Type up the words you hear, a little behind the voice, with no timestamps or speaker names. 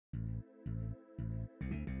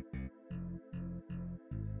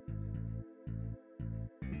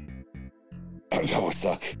Cowboys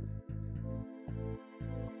suck.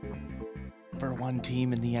 Number one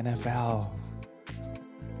team in the NFL.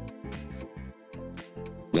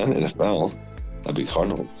 Not the NFL. That'd be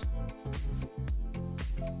Cardinals.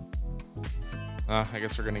 I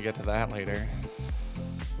guess we're going to get to that later.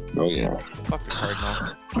 Oh, yeah. Fuck the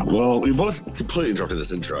Cardinals. Well, we both completely interrupted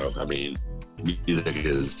this intro. I mean, music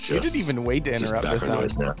is just... You didn't even wait to interrupt this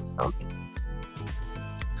time.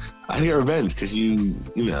 I get revenge because you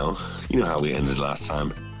know how we ended last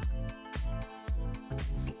time.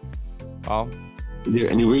 Well, yeah,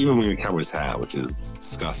 and you were even wearing a Cowboys hat, which is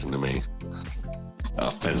disgusting to me.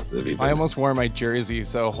 Offensive, even. I almost wore my jersey,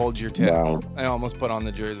 so hold your tits. Wow. I almost put on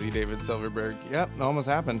the jersey, David Silverberg. Yep, it almost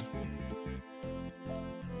happened.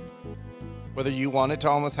 Whether you want it to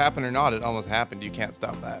almost happen or not, it almost happened. You can't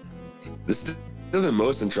stop that. This is the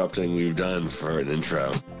most interrupting we've done for an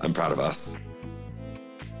intro. I'm proud of us.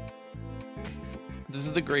 This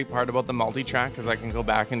is the great part about the multi-track, because I can go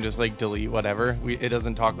back and just like delete whatever. It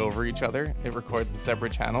doesn't talk over each other. It records the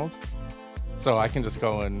separate channels. So I can just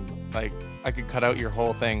go and like, I could cut out your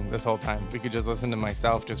whole thing this whole time. We could just listen to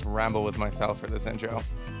myself, just ramble with myself for this intro.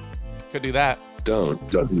 Could do that. Don't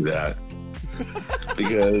do that.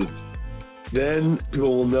 Because then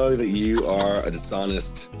people will know that you are a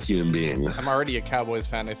dishonest human being. I'm already a Cowboys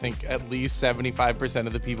fan. I think at least 75%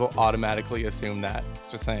 of the people automatically assume that.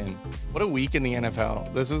 Just saying. What a week in the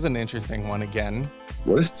NFL. This was an interesting one again.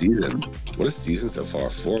 What a season. What a season so far.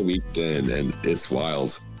 4 weeks in, and it's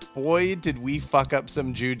wild. Boy, did we fuck up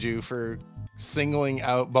some juju for singling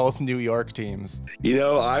out both New York teams. You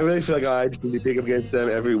know, I really feel like I just need to pick up against them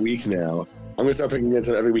every week now. I'm going to start picking against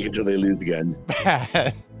them every week until they lose again.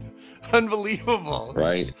 Bad. Unbelievable.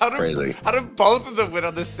 Right? Crazy. How did both of them win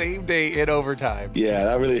on the same day in overtime? Yeah,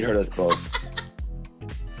 that really hurt us both.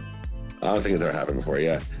 I don't think it's ever happened before,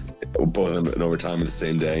 yeah. Both of them in overtime on the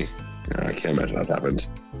same day. I can't imagine that happened.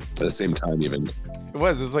 At the same time, even. It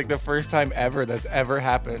was like the first time ever that's ever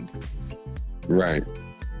happened. Right.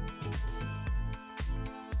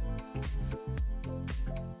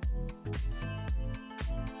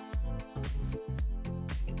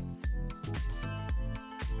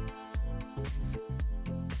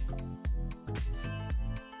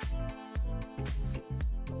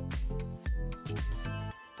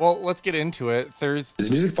 Well, let's get into it. Is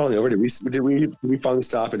music finally over? Did we finally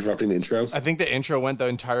stop interrupting the intro? I think the intro went the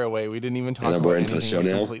entire way. We didn't even talk about anything. The show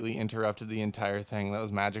now? Completely interrupted the entire thing. That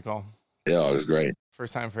was magical. Yeah, it was great.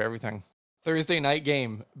 First time for everything. Thursday night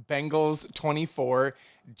game. Bengals 24,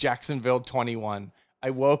 Jacksonville 21. I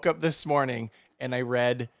woke up this morning and I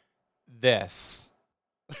read this.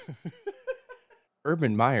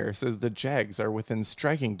 Urban Meyer says the Jags are within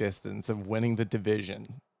striking distance of winning the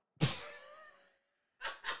division.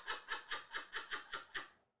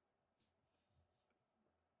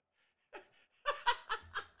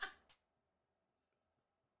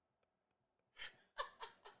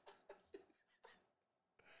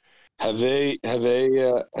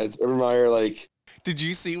 Has Urban Meyer, Did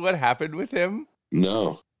you see what happened with him?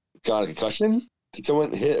 No. Got a concussion? Did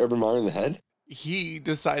someone hit Urban Meyer in the head? He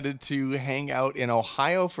decided to hang out in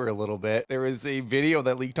Ohio for a little bit. There was a video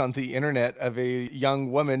that leaked onto the internet of a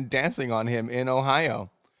young woman dancing on him in Ohio.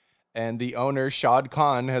 And the owner, Shad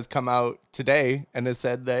Khan, has come out today and has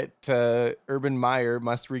said that Urban Meyer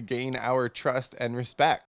must regain our trust and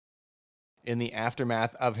respect in the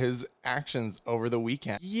aftermath of his actions over the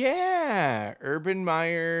weekend. Yeah, Urban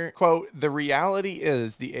Meyer, quote, the reality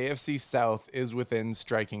is the AFC South is within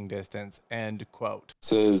striking distance, end quote.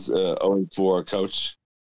 Says 0-4 coach.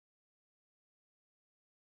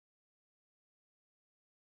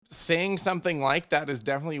 Saying something like that is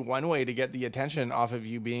definitely one way to get the attention off of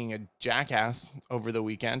you being a jackass over the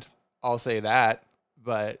weekend. I'll say that,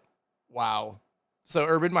 but wow. So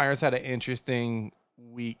Urban Meyer's had an interesting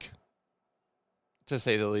week, to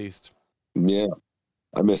say the least. Yeah,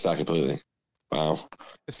 I missed that completely. Wow.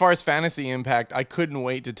 As far as fantasy impact, I couldn't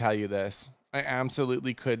wait to tell you this. I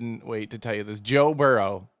absolutely couldn't wait to tell you this. Joe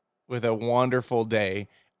Burrow with a wonderful day,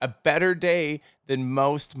 a better day than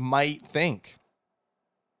most might think.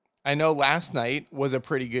 I know last night was a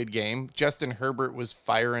pretty good game. Justin Herbert was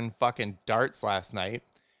firing fucking darts last night.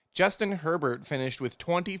 Justin Herbert finished with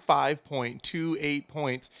 25.28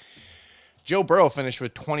 points. Joe Burrow finished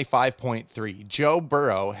with 25.3. Joe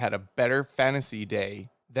Burrow had a better fantasy day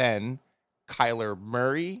than Kyler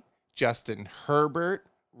Murray, Justin Herbert,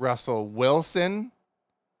 Russell Wilson.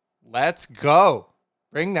 Let's go.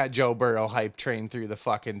 Bring that Joe Burrow hype train through the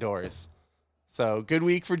fucking doors. So good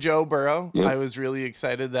week for Joe Burrow. Yep. I was really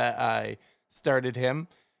excited that I started him.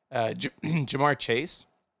 Jamar Chase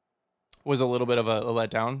was a little bit of a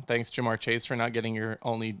letdown. Thanks, Jamar Chase, for not getting your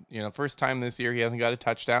only, first time this year he hasn't got a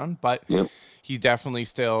touchdown, but Yep. he's definitely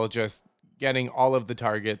still just getting all of the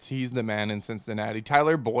targets. He's the man in Cincinnati.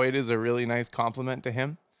 Tyler Boyd is a really nice compliment to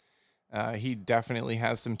him. He definitely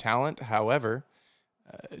has some talent. However,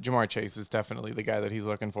 Jamar Chase is definitely the guy that he's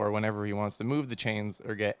looking for whenever he wants to move the chains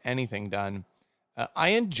or get anything done. I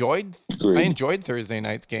enjoyed Thursday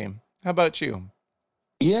night's game. How about you?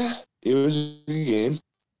 Yeah, it was a good game.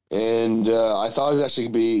 And I thought it was actually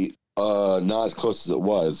going to be not as close as it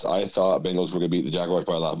was. I thought Bengals were going to beat the Jaguars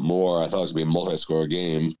by a lot more. I thought it was going to be a multi-score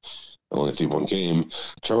game, only a 3-point game.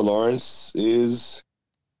 Trevor Lawrence is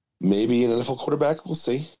maybe an NFL quarterback. We'll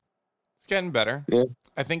see. It's getting better. Yeah.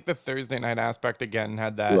 I think the Thursday night aspect again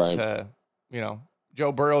had that, Right.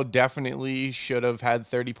 Joe Burrow definitely should have had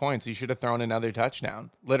 30 points. He should have thrown another touchdown,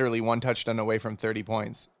 literally one touchdown away from 30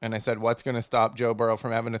 points. And I said, what's going to stop Joe Burrow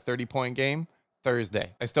from having a 30-point game?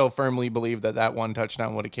 Thursday. I still firmly believe that one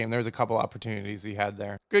touchdown would have came. There's a couple opportunities he had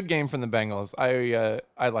there. Good game from the Bengals. I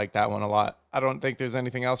like that one a lot. I don't think there's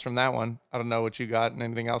anything else from that one. I don't know what you got. And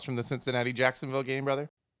anything else from the Cincinnati-Jacksonville game, brother?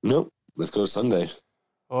 Nope. Let's go to Sunday.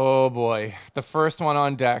 Oh boy. The first one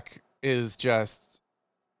on deck is just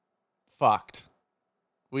fucked.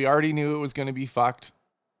 We already knew it was going to be fucked.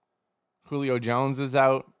 Julio Jones is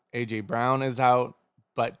out. AJ Brown is out.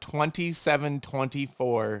 But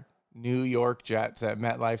 27-24 New York Jets at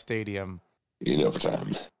MetLife Stadium. In overtime.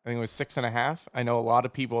 I think it was 6.5. I know a lot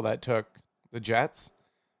of people that took the Jets,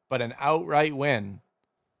 but an outright win.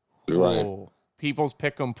 Right. Oh, people's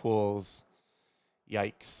pick'em pools.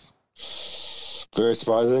 Yikes. Very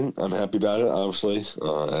surprising. I'm happy about it, obviously,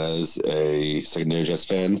 as a secondary Jets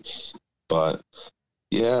fan. But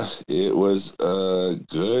yeah, it was a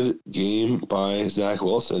good game by Zach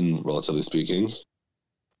Wilson, relatively speaking.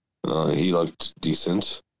 He looked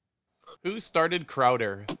decent. Who started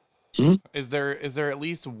Crowder? Hmm? Is there at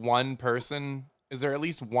least one person? Is there at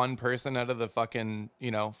least one person out of the fucking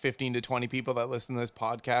 15 to 20 people that listen to this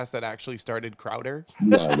podcast that actually started Crowder?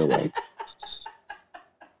 No way.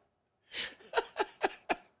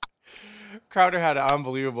 Crowder had an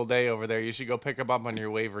unbelievable day over there. You should go pick him up on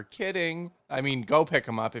your waiver. Kidding. I mean, go pick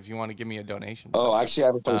him up if you want to give me a donation. Oh, actually, I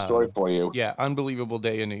have a funny story for you. Yeah, unbelievable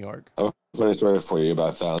day in New York. I have a funny story for you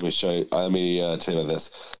about that. Let me show you. Let me tell you about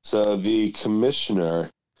this. So the commissioner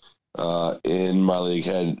in my league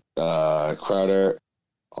had Crowder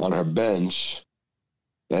on her bench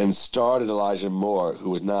and started Elijah Moore, who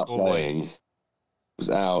was not playing, was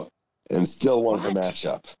out, and still won her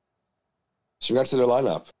matchup. She got to their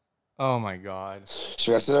lineup. Oh my God. She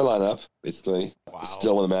got to their lineup, basically. Wow.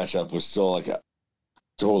 Still won the matchup, was still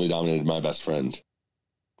totally dominated my best friend.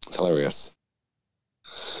 It's hilarious.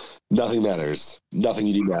 Nothing matters. Nothing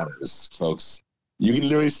you do matters, folks. You can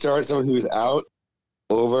literally start someone who is out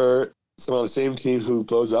over someone on the same team who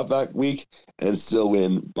blows up that week and still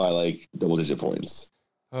win by double-digit points.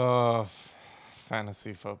 Oh,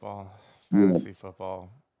 fantasy football. Football.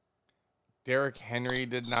 Derrick Henry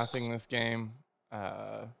did nothing this game.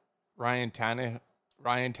 Ryan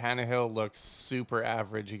Tannehill looks super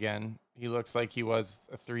average again. He looks like he was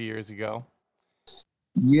 3 years ago.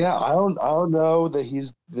 Yeah, I don't know that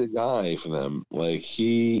he's the guy for them.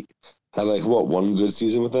 He had one good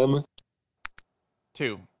season with them?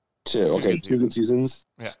 Two. Okay, two good seasons.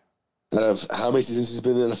 Yeah. Out of how many seasons he's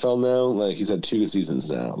been in the NFL now? He's had 2 good seasons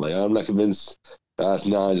now. I'm not convinced that's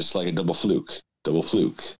not just a double fluke.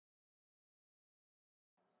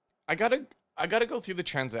 I gotta go through the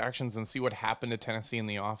transactions and see what happened to Tennessee in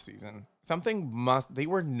the offseason. They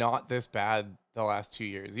were not this bad the last 2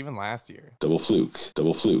 years, even last year. Double fluke.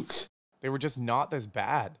 They were just not this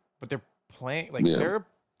bad, but they're playing they're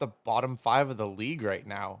the bottom 5 of the league right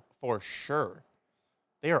now for sure.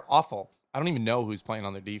 They are awful. I don't even know who's playing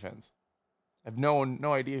on their defense. I have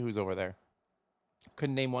no idea who's over there.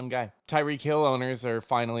 Couldn't name one guy. Tyreek Hill owners are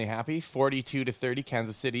finally happy. 42-30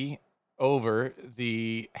 Kansas City over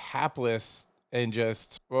the hapless and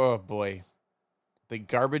just, oh boy, the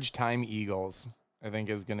garbage time Eagles, I think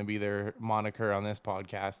is going to be their moniker on this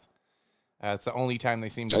podcast. It's the only time they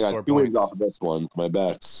seem to score points. I got 2 wins off of this one. My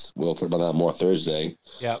bets. We'll talk about that more Thursday.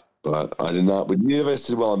 Yep. But I did not. Neither of us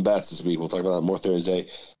did well in bets this week. We'll talk about that more Thursday.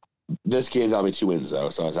 This game got me 2 wins, though,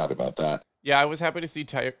 so I was happy about that. Yeah, I was happy to see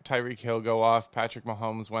Tyreek Hill go off. Patrick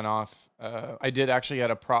Mahomes went off. I did actually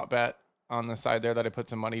had a prop bet on the side there that I put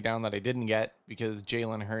some money down that I didn't get because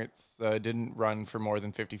Jalen Hurts didn't run for more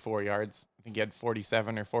than 54 yards. I think he had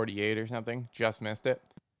 47 or 48 or something. Just missed it.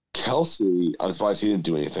 Kelsey, I'm surprised he didn't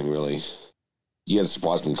do anything, really. He had a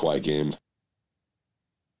surprisingly quiet game.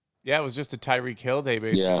 Yeah, it was just a Tyreek Hill day,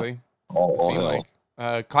 basically. Yeah, all Hill.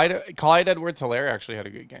 Clyde Edwards-Helaire actually had a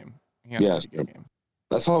good game. He has to have a good game.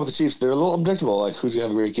 That's why with the Chiefs, they're a little unpredictable. Like, who's gonna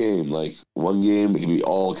have a great game? Like, one game it can be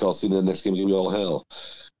all Kelsey, the next game it can be all Hill,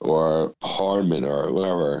 or Harmon, or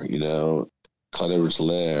whoever. Clyde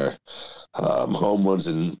Edwards-Helaire. Mahomes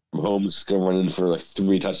is gonna run in for like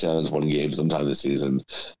 3 touchdowns one game sometime this season.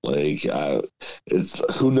 Like, it's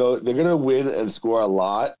who knows? They're gonna win and score a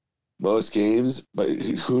lot most games, but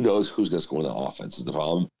who knows who's gonna score in the offense is the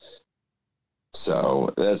problem.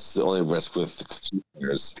 So that's the only risk with the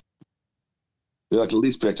players. They're like the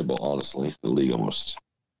least predictable, honestly, the league almost.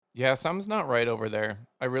 Yeah, something's not right over there.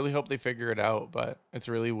 I really hope they figure it out, but it's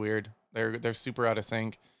really weird. They're super out of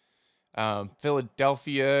sync.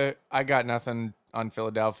 Philadelphia, I got nothing on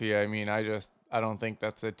Philadelphia. I mean, I don't think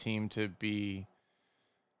that's a team to be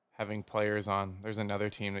having players on. There's another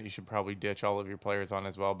team that you should probably ditch all of your players on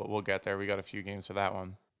as well, but we'll get there. We got a few games for that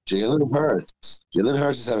one. Jalen Hurts. Jalen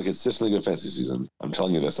Hurts is having a consistently good fantasy season. I'm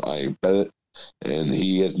telling you this. I bet it. And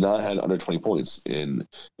he has not had under 20 points in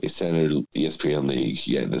a standard ESPN league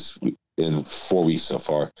yet in 4 weeks so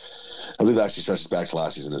far. I believe that actually stretches back to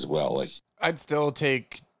last season as well. Like, I'd still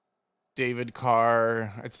take David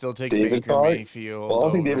Carr. I'd still take David Baker Carr? Mayfield. Well, I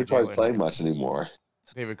don't think over David Carr is playing Hurts. much anymore.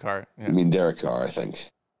 David Carr. Yeah. I mean, Derek Carr, I think.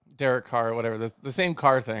 Derek Carr, whatever. The same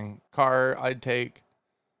Carr thing. Carr, I'd take.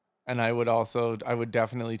 And I would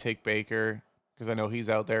definitely take Baker because I know he's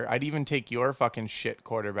out there. I'd even take your fucking shit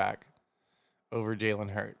quarterback over Jalen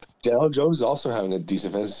Hurts. Daniel Jones is also having a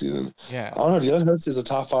decent fantasy season. Yeah. I don't know. Jalen Hurts is a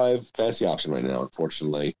top 5 fantasy option right now,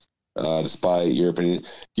 unfortunately. Despite your opinion,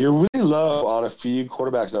 you're really low on a few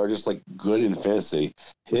quarterbacks that are just like good in fantasy.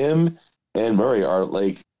 Him and Murray are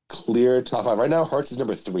like clear top 5 right now. Hurts is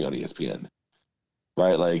number 3 on ESPN,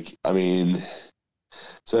 right? Like, I mean,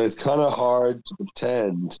 so it's kind of hard to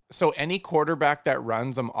pretend. So any quarterback that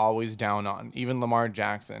runs, I'm always down on, even Lamar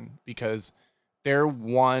Jackson, because they're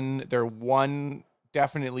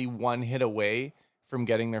definitely one hit away from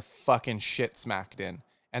getting their fucking shit smacked in,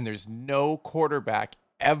 and there's no quarterback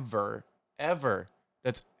ever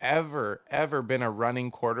that's ever been a running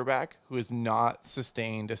quarterback who has not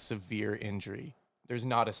sustained a severe injury. There's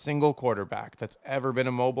not a single quarterback that's ever been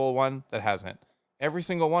a mobile one that hasn't. Every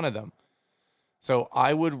single one of them. So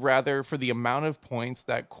I would rather, for the amount of points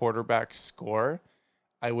that quarterbacks score,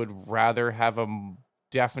 I would rather have a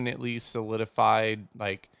definitely solidified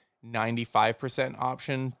like 95%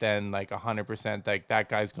 option than like 100%. Like, that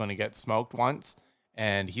guy's going to get smoked once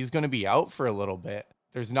and he's going to be out for a little bit.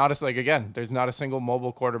 There's not a single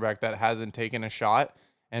mobile quarterback that hasn't taken a shot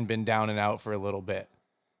and been down and out for a little bit.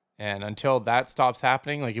 And until that stops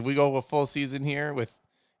happening, like if we go a full season here with,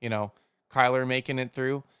 Kyler making it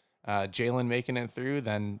through, Jalen making it through,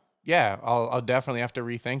 then yeah, I'll definitely have to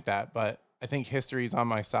rethink that. But I think history's on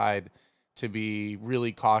my side to be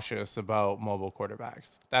really cautious about mobile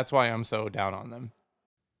quarterbacks. That's why I'm so down on them.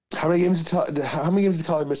 How many games did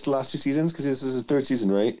Kyler miss the last 2 seasons? Because this is his 3rd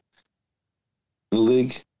season, right? In the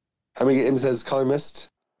league. How many games has Kyler missed?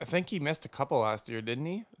 I think he missed a couple last year, didn't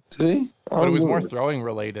he? Did he? But it was more throwing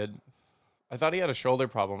related. I thought he had a shoulder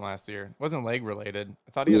problem last year. It wasn't leg related.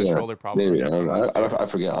 I thought he had a shoulder problem. Maybe. I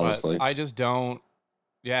forget, honestly. But I just don't.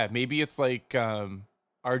 Yeah, maybe it's like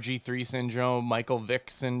RG3 syndrome, Michael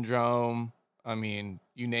Vick syndrome. I mean,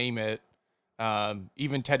 you name it.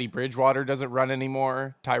 Even Teddy Bridgewater doesn't run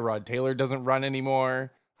anymore. Tyrod Taylor doesn't run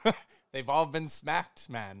anymore. They've all been smacked,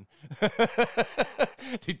 man.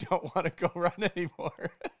 They don't want to go run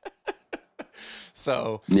anymore.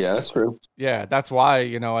 So yeah, that's true. Yeah, that's why,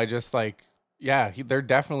 I just like, yeah, they're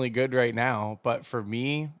definitely good right now. But for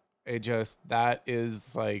me, that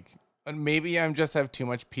is like, maybe I'm just have too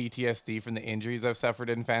much PTSD from the injuries I've suffered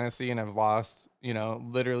in fantasy, and I've lost,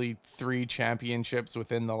 literally 3 championships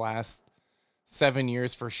within the last 7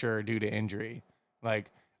 years for sure due to injury.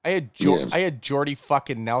 Like, I had Jordy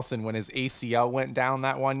fucking Nelson when his ACL went down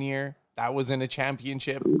that one year. That was in a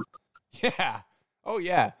championship. Yeah. Oh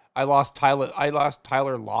yeah. I lost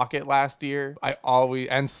Tyler Lockett last year. And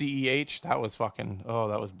CEH. That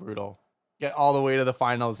was brutal. Get all the way to the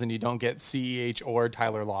finals and you don't get CEH or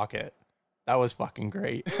Tyler Lockett. That was fucking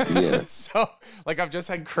great. Yeah. So, like, I've just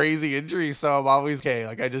had crazy injuries, so I'm always okay.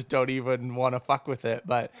 Like, I just don't even want to fuck with it.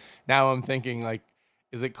 But now I'm thinking, like,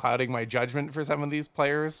 is it clouding my judgment for some of these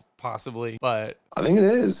players? Possibly. But I think it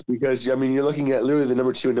is, because, I mean, you're looking at literally the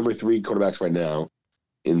number 2 and number 3 quarterbacks right now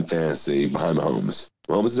in fantasy behind Mahomes.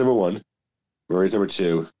 Mahomes is number 1. Murray's number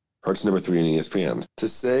 2. Hurts number 3 in ESPN. To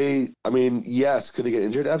say, I mean, yes, could they get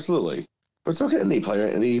injured? Absolutely. But it's okay, any player,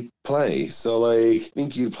 any play. So, like, I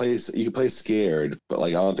think you could play scared, but, like,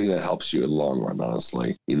 I don't think that helps you in the long run,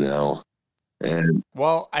 honestly, And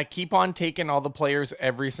well, I keep on taking all the players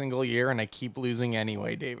every single year, and I keep losing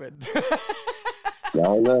anyway, David.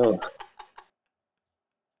 I know.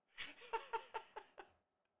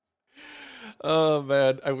 Oh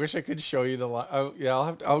man, I wish I could show you the line.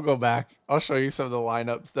 Yeah, I'll go back. I'll show you some of the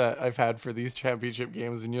lineups that I've had for these championship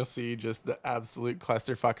games, and you'll see just the absolute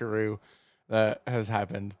clusterfuckaroo that has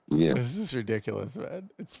happened. Yeah. This is ridiculous,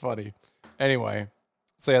 man. It's funny. Anyway,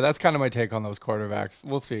 so yeah, that's kind of my take on those quarterbacks.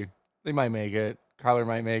 We'll see. They might make it. Kyler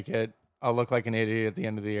might make it. I'll look like an idiot at the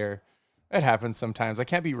end of the year. It happens sometimes. I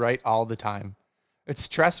can't be right all the time. It's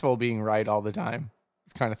stressful being right all the time.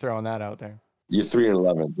 Just kind of throwing that out there. You're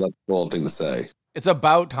 3-11. That's the whole thing to say. It's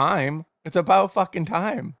about time. It's about fucking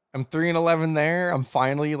time. I'm 3-11 there. I'm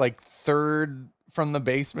finally like third from the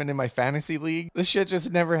basement in my fantasy league. This shit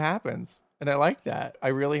just never happens. And I like that. I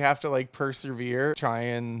really have to like persevere, try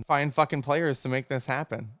and find fucking players to make this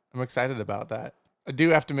happen. I'm excited about that. I do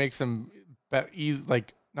have to make some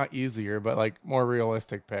like not easier, but like more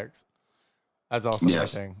realistic picks. That's also my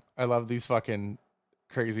thing. I love these fucking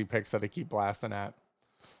crazy picks that I keep blasting at.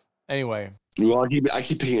 Anyway. Well, I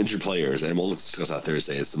keep picking injured players, and we'll discuss that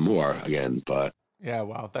Thursday some more again. But yeah,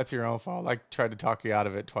 well, that's your own fault. I tried to talk you out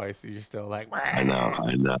of it twice. You're still like, wah. I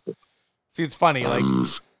know. See, it's funny. Like,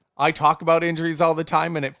 I talk about injuries all the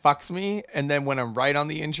time, and it fucks me. And then when I'm right on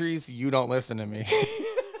the injuries, you don't listen to me.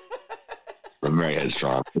 I'm very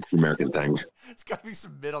headstrong. It's the American thing. It's got to be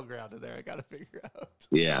some middle ground in there. I got to figure out.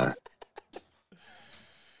 Yeah.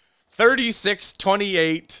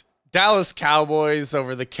 36-28. Dallas Cowboys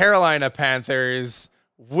over the Carolina Panthers.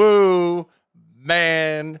 Woo,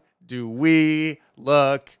 man, do we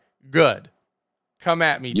look good. Come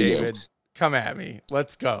at me, David. Come at me.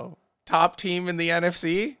 Let's go. Top team in the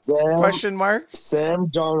NFC? Question mark? Sam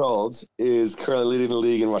Darnold is currently leading the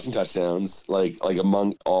league in rushing touchdowns, like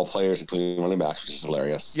among all players, including running backs, which is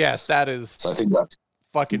hilarious. Yes, that is. So I think that's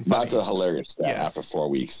fucking funny. That's a hilarious stat after 4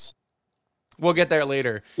 weeks. We'll get there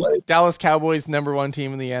later. Like, Dallas Cowboys, number 1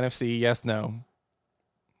 team in the NFC. Yes, no?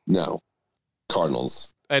 No.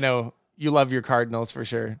 Cardinals. I know. You love your Cardinals for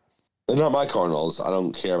sure. They're not my Cardinals. I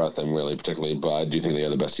don't care about them really particularly, but I do think they are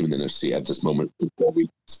the best team in the NFC at this moment. 4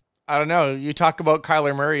 weeks. I don't know. You talk about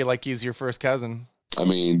Kyler Murray like he's your first cousin. I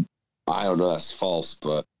mean, I don't know. That's false,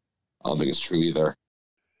 but I don't think it's true either.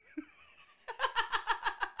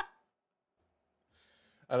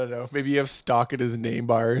 I don't know. Maybe you have stock at his name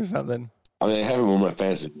bar or something. I mean, I haven't won my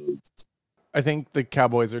fantasy leagues. I think the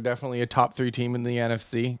Cowboys are definitely a top 3 team in the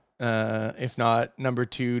NFC. If not number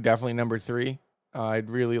 2, definitely number 3. I'd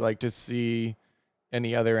really like to see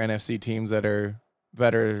any other NFC teams that are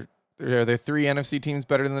better. Are there 3 NFC teams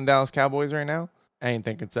better than the Dallas Cowboys right now? I ain't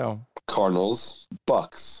thinking so. Cardinals,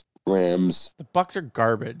 Bucks, Rams. The Bucks are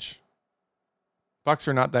garbage. Bucks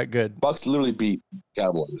are not that good. Bucks literally beat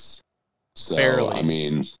Cowboys. So, barely. I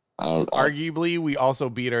mean, arguably, we also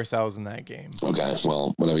beat ourselves in that game. Okay,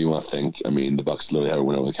 well, whatever you want to think. I mean, the Bucks literally had a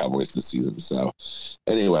win over the Cowboys this season. So,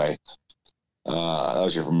 anyway, that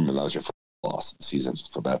was your first loss of the season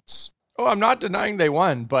for bets. Oh, I'm not denying they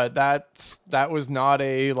won, but that was not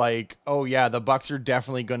a like, oh yeah, the Bucks are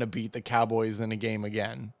definitely going to beat the Cowboys in a game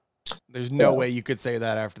again. There's no way you could say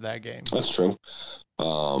that after that game. That's true.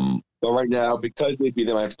 But right now, because they beat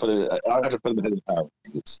them, I have to put them ahead of the power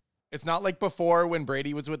rankings. It's not like before when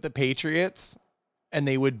Brady was with the Patriots and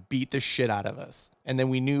they would beat the shit out of us. And then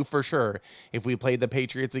we knew for sure if we played the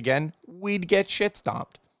Patriots again, we'd get shit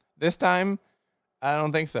stomped. This time, I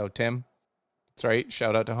don't think so, Tim. That's right.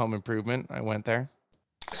 Shout out to Home Improvement. I went there.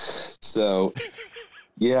 So,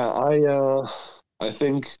 yeah, I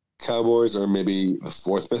think Cowboys are maybe the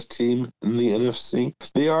 4th best team in the NFC.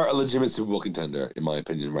 They are a legitimate Super Bowl contender, in my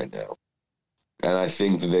opinion, right now. And I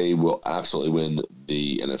think they will absolutely win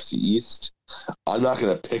the NFC East. I'm not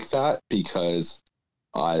going to pick that because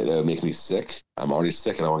that would make me sick. I'm already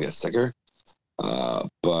sick and I want to get sicker.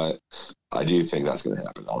 But I do think that's going to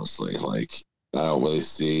happen, honestly. Like, I don't really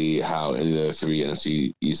see how any of the 3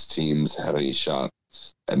 NFC East teams have any shot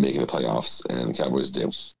at making the playoffs, and the Cowboys do.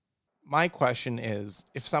 My question is,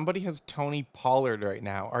 if somebody has Tony Pollard right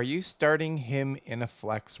now, are you starting him in a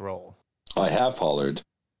flex role? I have Pollard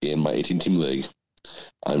in my 18-team league.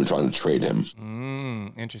 I'm trying to trade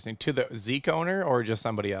him. Interesting. To the Zeke owner or just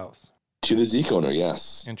somebody else? To the Zeke owner,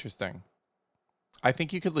 yes. Interesting. I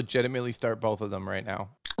think you could legitimately start both of them right now.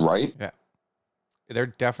 Right? Yeah. They're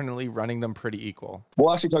definitely running them pretty equal.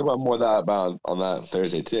 We'll actually talk about on that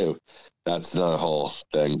Thursday, too. That's another whole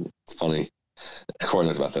thing. It's funny. Corey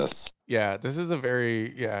knows about this. Yeah, this is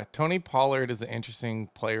Tony Pollard is an interesting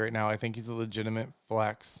play right now. I think he's a legitimate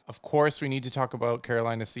flex. Of course, we need to talk about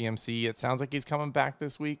Carolina CMC. It sounds like he's coming back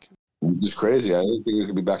this week. It's crazy. I didn't think it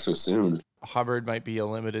could be back so soon. Hubbard might be a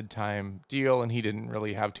limited time deal, and he didn't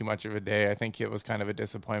really have too much of a day. I think it was kind of a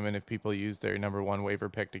disappointment if people used their number one waiver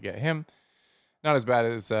pick to get him. Not as bad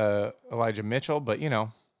as Elijah Mitchell, but you know,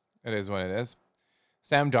 it is what it is.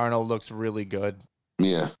 Sam Darnold looks really good.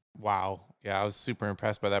 Yeah. Wow. Yeah, I was super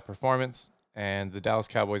impressed by that performance. And the Dallas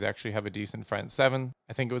Cowboys actually have a decent front seven.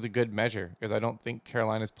 I think it was a good measure because I don't think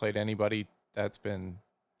Carolina's played anybody that's been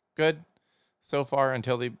good so far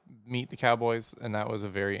until they meet the Cowboys, and that was a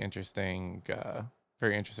very interesting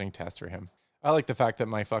test for him. I like the fact that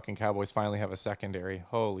my fucking Cowboys finally have a secondary.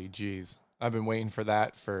 Holy jeez. I've been waiting for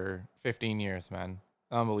that for 15 years, man.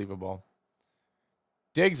 Unbelievable.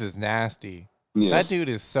 Diggs is nasty. Yeah. That dude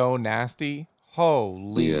is so nasty.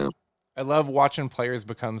 Holy. Yeah. I love watching players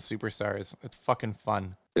become superstars. It's fucking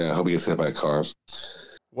fun. Yeah, I hope he gets hit by a car.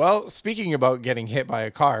 Well, speaking about getting hit by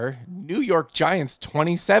a car, New York Giants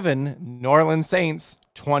 27, New Orleans Saints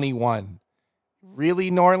 21.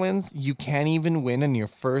 Really, New Orleans? You can't even win in your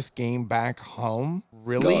first game back home?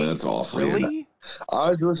 Really? Oh, that's awful. Really? Yeah. I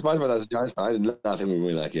was really surprised by that as a Giants fan. I did not think we would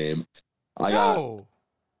win that game.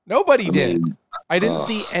 Nobody did. I didn't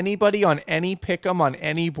see anybody on any pick'em on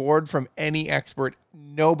any board from any expert.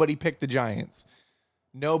 Nobody picked the Giants.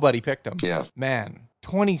 Nobody picked them. Yeah. Man,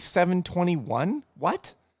 27-21?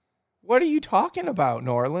 What? What are you talking about,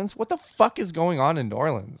 New Orleans? What the fuck is going on in New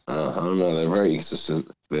Orleans? I don't know. They're very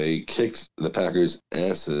inconsistent. They kicked the Packers'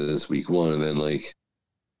 asses week one, and then,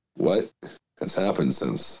 what has happened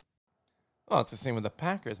since? Oh, it's the same with the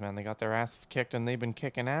Packers, man. They got their asses kicked, and they've been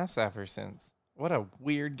kicking ass ever since. What a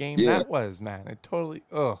weird game that was, man. It totally...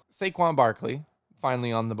 Ugh. Saquon Barkley,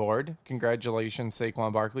 finally on the board. Congratulations,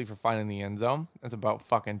 Saquon Barkley, for finding the end zone. That's about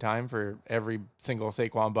fucking time for every single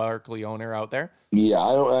Saquon Barkley owner out there. Yeah,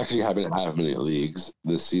 I don't actually have many leagues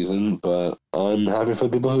this season, but I'm happy for the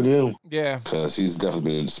people who do. Yeah. Because he's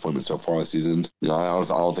definitely been a disappointment so far this season. I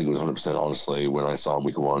don't think it was 100%, honestly. When I saw him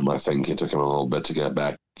week one, I think it took him a little bit to get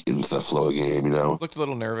back into the flow of the game, Looked a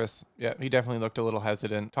little nervous. Yeah, he definitely looked a little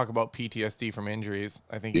hesitant. Talk about PTSD from injuries.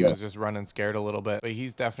 I think he was just running scared a little bit, but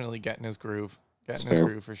he's definitely getting his groove.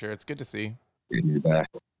 Groove for sure. It's good to see. He's back.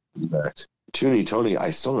 Tony,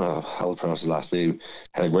 I still don't know how to pronounce his last name,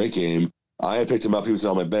 had a great game. I had picked him up. He was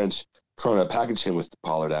on my bench, trying to package him with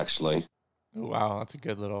Pollard, actually. Oh, wow. That's a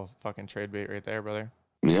good little fucking trade bait right there, brother.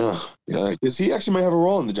 Yeah. Because he actually might have a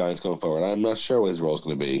role in the Giants going forward. I'm not sure what his role is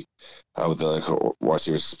going to be with the wide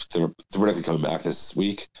receivers theoretically coming back this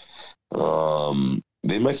week.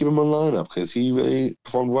 They might keep him on lineup because he really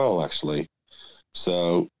performed well, actually.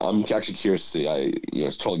 So I'm actually curious to see.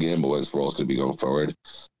 It's total gamble what his role is going to be going forward.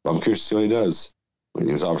 But I'm curious to see what he does.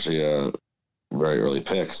 He was obviously a very early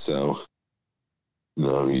pick, so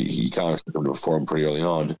he kind of expected him to perform pretty early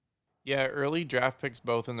on. Yeah, early draft picks,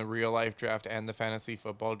 both in the real life draft and the fantasy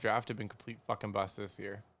football draft, have been complete fucking busts this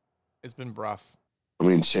year. It's been rough. I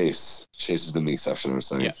mean, Chase has been the exception, I'm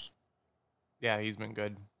saying. Yeah, he's been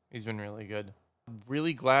good. He's been really good. I'm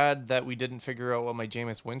really glad that we didn't figure out what my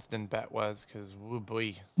Jameis Winston bet was, because woo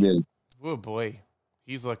boy. Yeah. Woo boy.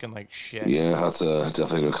 He's looking like shit. Yeah, that's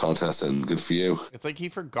definitely a contest, and good for you. It's like he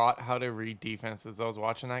forgot how to read defenses. I was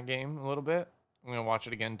watching that game a little bit. I'm going to watch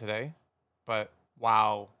it again today. But,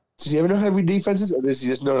 wow. Does he ever know how to read defenses, or does he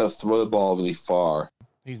just know how to throw the ball really far?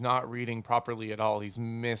 He's not reading properly at all. He's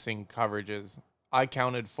missing coverages. I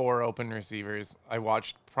counted 4 open receivers. I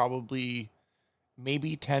watched probably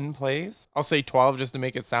maybe 10 plays. I'll say 12 just to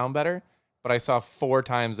make it sound better. But I saw 4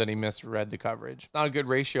 times that he misread the coverage. It's not a good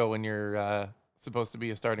ratio when you're supposed to be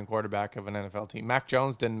a starting quarterback of an NFL team. Mac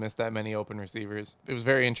Jones didn't miss that many open receivers. It was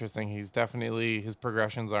very interesting. His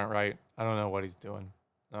progressions aren't right. I don't know what he's doing.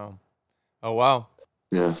 Oh wow.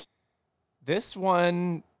 Yeah. This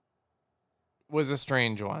one was a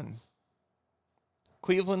strange one.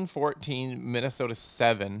 Cleveland 14, Minnesota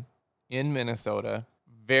 7 in Minnesota.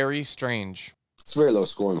 Very strange. It's very low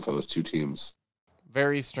scoring for those two teams.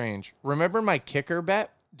 Very strange. Remember my kicker bet?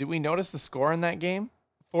 Did we notice the score in that game?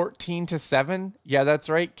 14-7? Yeah, that's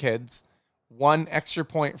right, kids. 1 extra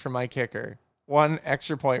point for my kicker. 1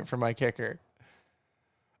 extra point for my kicker.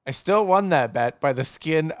 I still won that bet by the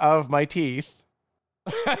skin of my teeth.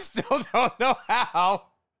 I still don't know how.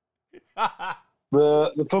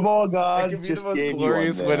 The football gods just the most gave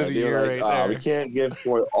glorious you win of the year right there. We can't give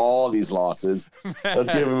for all these losses.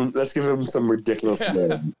 Let's give him some ridiculous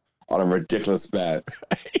win on a ridiculous bet.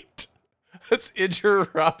 Right. Let's injure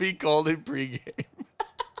Robbie Golden pregame.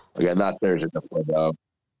 Okay, not Thursday's episode though.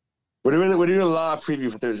 We're doing a lot of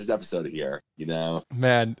preview for Thursday's episode here.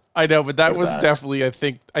 Man, I know, but that was definitely I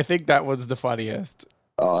think that was the funniest.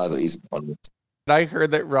 Oh, that's an easy one. I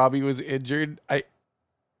heard that Robbie was injured.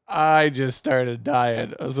 I just started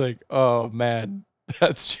dying. I was like, oh man,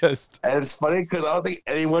 that's just. And it's funny because I don't think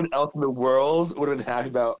anyone else in the world would have been happy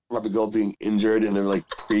about Robert Gold being injured in their like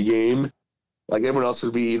pregame. Like everyone else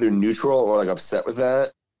would be either neutral or like upset with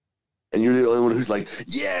that. And you're the only one who's like,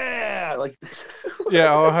 yeah, like Yeah,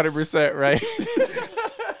 100% right.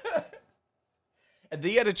 And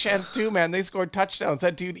they had a chance too, man. They scored touchdowns.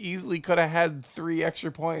 That dude easily could have had 3 extra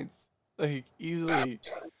points. Like, easily.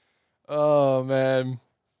 Oh, man.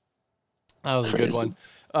 That was a good crazy. one.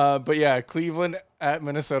 But yeah, Cleveland at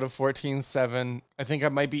Minnesota 14-7. I think I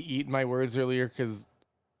might be eating my words earlier because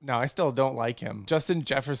no, I still don't like him. Justin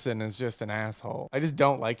Jefferson is just an asshole. I just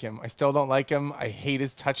don't like him. I still don't like him. I hate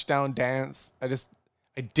his touchdown dance. I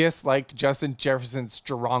dislike Justin Jefferson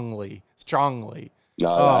strongly. Strongly. No,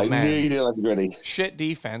 Oh I knew man. you didn't like the gritty. Shit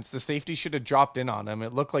defense. The safety should have dropped in on him.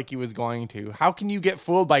 It looked like he was going to. How can you get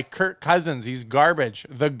fooled by Kirk Cousins? He's garbage.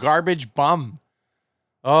 The garbage bum.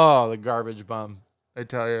 Oh, the garbage bum. I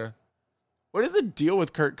tell you. What is the deal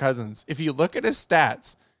with Kirk Cousins? If you look at his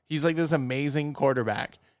stats, he's like this amazing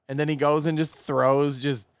quarterback. And then he goes and just throws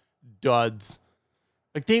just duds.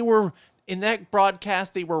 Like they were in that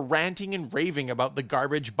broadcast, they were ranting and raving about the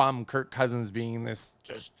garbage bum Kirk Cousins being this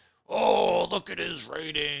just, oh, look at his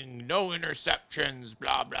rating. No interceptions,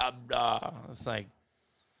 blah, blah, blah. It's like,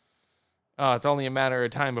 oh, it's only a matter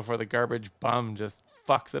of time before the garbage bum just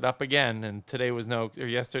fucks it up again. And Sunday was no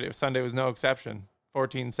exception.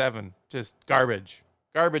 14-7. Just garbage.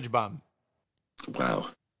 Garbage bum. Wow.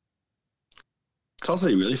 Tell us how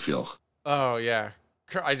you really feel. Oh, yeah.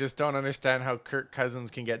 I just don't understand how Kirk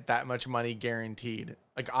Cousins can get that much money guaranteed.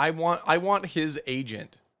 Like I want his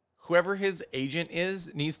agent. Whoever his agent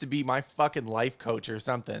is needs to be my fucking life coach or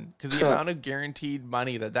something. Because the amount of guaranteed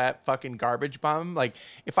money that fucking garbage bum, like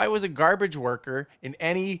if I was a garbage worker in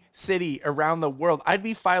any city around the world, I'd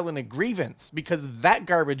be filing a grievance because that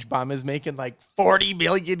garbage bum is making like 40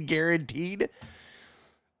 million guaranteed.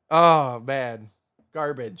 Oh man,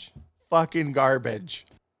 garbage, fucking garbage.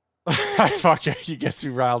 Fuck yeah, he gets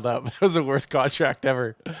me riled up. That was the worst contract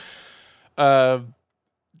ever.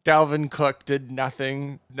 Dalvin Cook did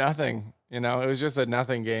nothing. You know, it was just a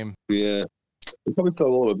nothing game. Yeah. He probably felt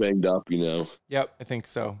a little bit banged up, you know. Yep, I think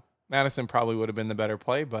so. Madison probably would have been the better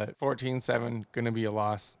play, but 14-7 going to be a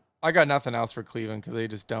loss. I got nothing else for Cleveland because they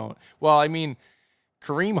just don't. Well, I mean,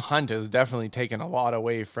 Kareem Hunt has definitely taken a lot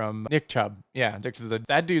away from Nick Chubb. Yeah, because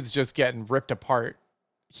that dude's just getting ripped apart.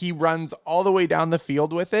 He runs all the way down the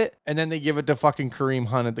field with it, and then they give it to fucking Kareem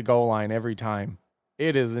Hunt at the goal line every time.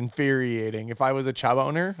 It is infuriating. If I was a Chubb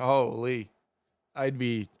owner, holy, I'd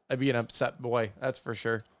be an upset boy. That's for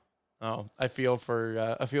sure. Oh, I feel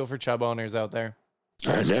for Chubb owners out there.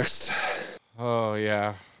 All right, next. Oh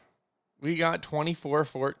yeah, we got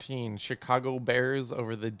 24-14 Chicago Bears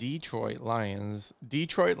over the Detroit Lions.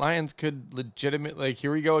 Detroit Lions could legitimately, like,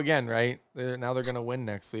 here we go again, right? Now they're gonna win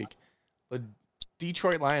next week. The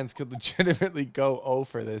Detroit Lions could legitimately go 0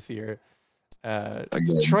 for this year.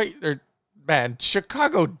 Detroit, man,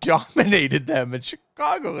 Chicago dominated them, and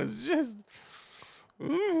Chicago is just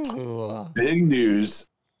Big news.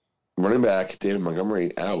 Running back David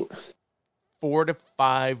Montgomery out. 4 to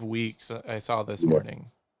 5 weeks. I saw this morning.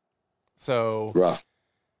 So rough.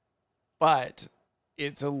 But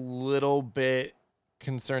it's a little bit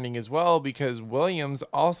concerning as well because Williams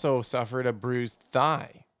also suffered a bruised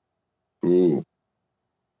thigh. Ooh.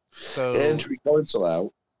 So and Tariq Cohen's still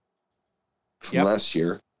out from last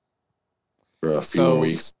year for a few more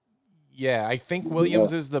weeks. Yeah, I think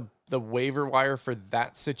Williams is the waiver wire for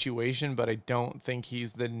that situation, but I don't think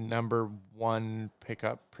he's the number one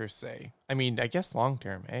pickup per se. I mean, I guess long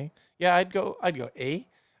term, eh? Yeah, I'd go A.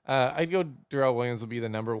 I'd go Darrell Williams will be the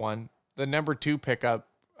number one. The number two pickup,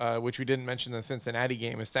 which we didn't mention in the Cincinnati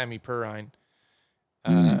game, is Sammy Perrine.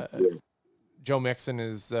 Joe Mixon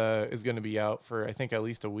is going to be out for I think at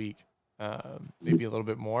least a week, maybe a little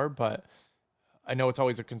bit more, but I know it's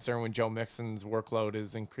always a concern when Joe Mixon's workload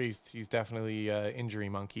is increased. He's definitely injury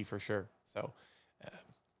monkey for sure. So,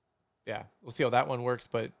 yeah, we'll see how that one works.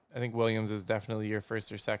 But I think Williams is definitely your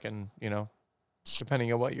first or second,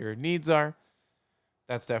 depending on what your needs are.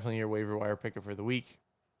 That's definitely your waiver wire picker for the week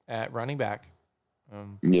at running back.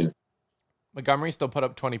 Montgomery still put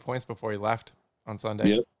up 20 points before he left on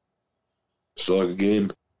Sunday. Yep. Still a game.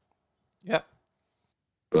 Yep.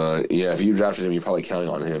 But yeah, if you drafted him, you're probably counting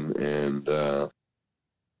on him, and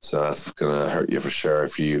so that's gonna hurt you for sure.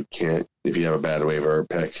 If you have a bad waiver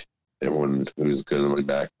pick, everyone who's good running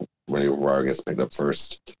back, waiver gets picked up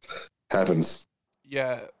first. Happens.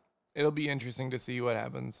 Yeah, it'll be interesting to see what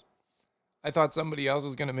happens. I thought somebody else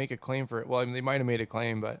was gonna make a claim for it. Well, I mean, they might have made a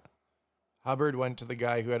claim, but Hubbard went to the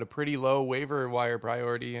guy who had a pretty low waiver wire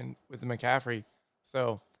priority and with McCaffrey.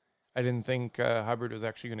 So I didn't think Hubbard was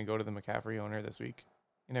actually going to go to the McCaffrey owner this week.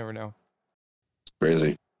 You never know.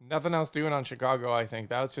 Crazy. Nothing else doing on Chicago, I think.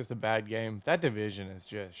 That was just a bad game. That division is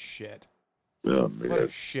just shit. Oh, What a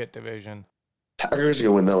shit division. Packers are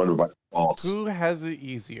going to win that one by default. Who has it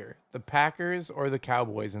easier, the Packers or the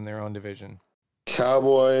Cowboys in their own division?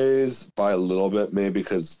 Cowboys by a little bit, maybe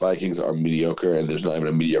because Vikings are mediocre and there's not even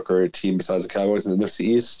a mediocre team besides the Cowboys in the NFC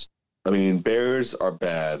East. I mean, Bears are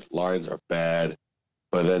bad, Lions are bad,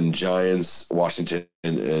 but then Giants, Washington,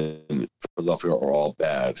 and Philadelphia are all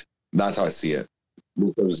bad. That's how I see it.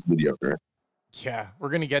 Minnesota's mediocre. Yeah, we're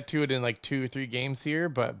gonna get to it in like 2 or 3 games here,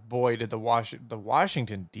 but boy, did the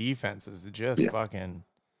Washington defense is just fucking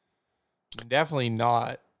definitely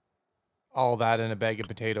not all that in a bag of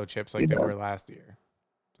potato chips like they were last year,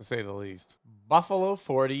 to say the least. Buffalo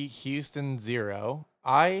 40, Houston 0.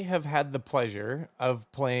 I have had the pleasure of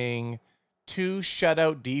playing 2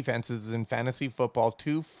 shutout defenses in fantasy football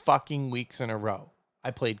 2 fucking weeks in a row.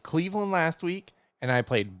 I played Cleveland last week and I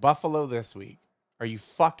played Buffalo this week. Are you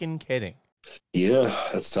fucking kidding? Yeah,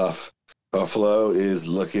 that's tough. Buffalo is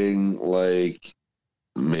looking like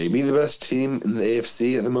maybe the best team in the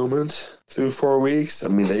AFC at the moment through 4 weeks. I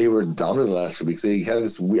mean, they were dominant the last 2 weeks. They had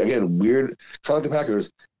this, again, weird, kind of like the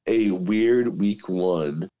Packers, a weird week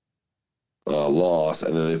 1 loss,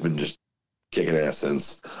 and then they've been just kicking ass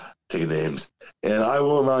since, taking names. And I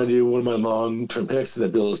will remind you, one of my long-term picks is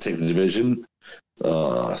that Bills take the division.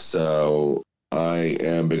 So I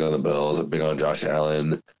am big on the Bills. I'm big on Josh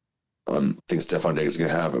Allen. I think Stephon Diggs is going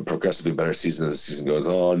to have a progressively better season as the season goes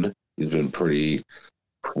on. He's been pretty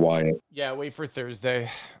quiet. Yeah, wait for Thursday.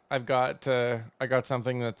 I got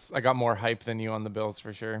something I got more hype than you on the Bills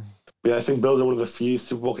for sure. Yeah, I think Bills are one of the few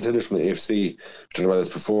Super Bowl contenders from the AFC. We talked about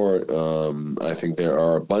this before. I think there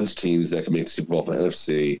are a bunch of teams that can make the Super Bowl from the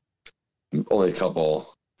NFC. Only a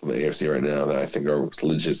couple from the AFC right now that I think are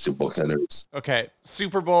legit Super Bowl contenders. Okay,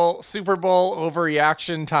 Super Bowl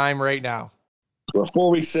overreaction time right now. We're 4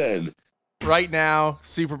 weeks in. Right now,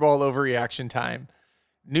 Super Bowl overreaction time.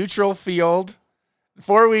 Neutral field.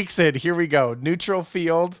 4 weeks in. Here we go. Neutral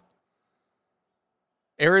field.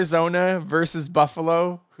 Arizona versus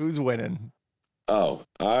Buffalo. Who's winning? Oh,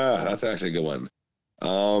 that's actually a good one.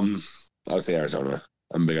 I would say Arizona.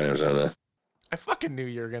 I'm big on Arizona. I fucking knew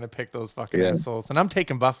you were going to pick those fucking insults. And I'm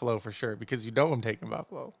taking Buffalo for sure because you know I'm taking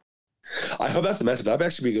Buffalo. I hope that's the matchup. That would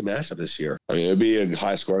actually be a good matchup this year. I mean, it would be a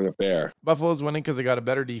high-scoring affair. Buffalo's winning because they got a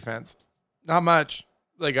better defense. Not much.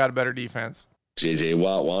 They got a better defense. J.J.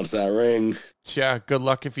 Watt wants that ring. Yeah, good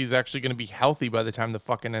luck if he's actually going to be healthy by the time the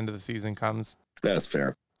fucking end of the season comes. That's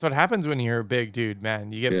fair. That's what happens when you're a big dude,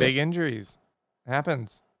 man. You get big injuries. It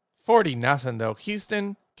happens. 40-0 though.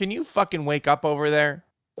 Houston, can you fucking wake up over there?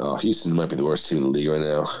 Oh, Houston might be the worst team in the league right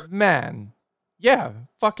now. Man. Yeah,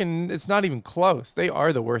 fucking, it's not even close. They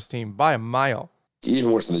are the worst team by a mile.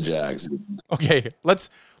 Even worse than the Jags. Okay, let's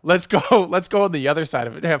go on the other side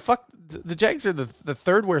of it. Yeah, fuck, the Jags are the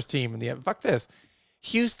third worst team in the fuck this.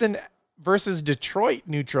 Houston versus Detroit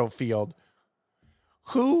neutral field.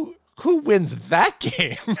 Who wins that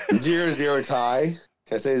game? 0-0 tie.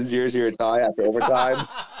 Can I say 0-0 tie after overtime?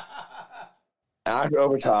 After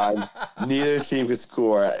overtime, neither team could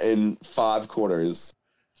score in 5 quarters.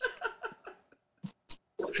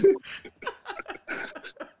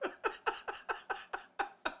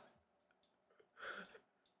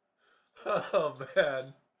 Oh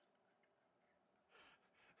man.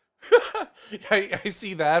 I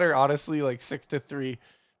see that, or honestly like 6-3.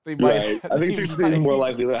 They might. Right. I think 6-3 is more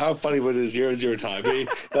likely. Like, how funny would a 0-0 tie be?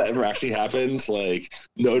 That ever actually happened? Like,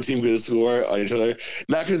 no team could score on each other.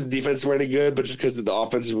 Not because the defense were any good, but just because the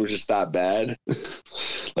offenses were just that bad.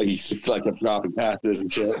 like dropping passes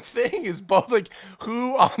and shit. The thing is, both like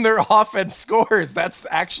who on their offense scores. That's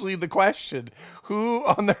actually the question. Who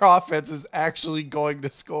on their offense is actually going to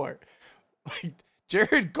score? Like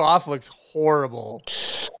Jared Goff looks horrible.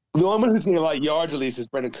 The only one who's getting a lot of yards at least is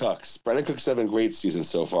Brandon Cooks. Brandon Cooks having a great season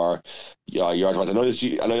so far, yards wise. I know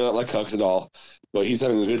you don't like Cooks at all, but he's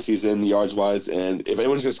having a good season yards wise. And if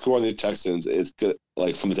anyone's gonna score on the Texans, it's good.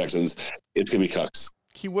 Like from the Texans, it's gonna be Cooks.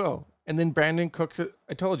 He will. And then Brandon Cooks.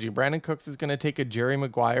 I told you, Brandon Cooks is gonna take a Jerry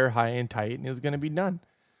Maguire high and tight, and it's gonna be done.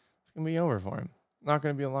 It's gonna be over for him. Not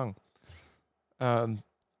gonna be long.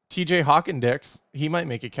 TJ Hawkindix, he might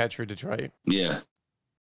make a catch for Detroit. Yeah.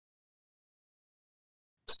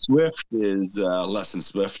 Swift is less than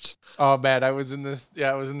Swift. Oh man, I was in this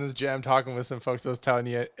jam talking with some folks. I was telling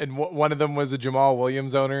you, and one of them was a Jamal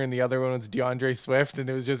Williams owner, and the other one was DeAndre Swift, and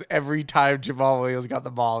it was just every time Jamal Williams got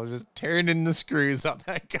the ball, it was just tearing in the screws on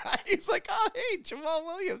that guy. He's like, "Oh hey, Jamal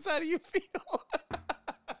Williams, how do you feel?"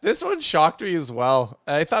 This one shocked me as well.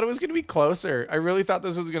 I thought it was going to be closer. I really thought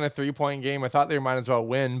this was going to 3-point game. I thought they might as well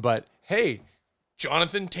win, but hey,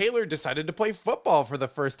 Jonathan Taylor decided to play football for the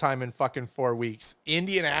first time in fucking 4 weeks.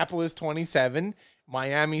 Indianapolis 27,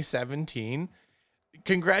 Miami 17.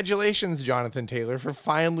 Congratulations, Jonathan Taylor, for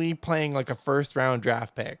finally playing like a first round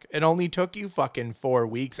draft pick. It only took you fucking 4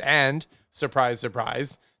 weeks and, surprise,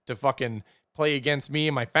 surprise, to fucking play against me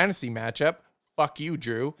in my fantasy matchup. Fuck you,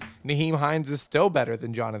 Drew. Nyheim Hines is still better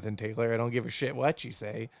than Jonathan Taylor. I don't give a shit what you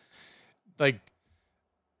say. Like,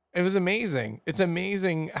 it was amazing. It's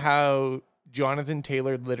amazing how Jonathan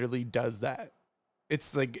Taylor literally does that.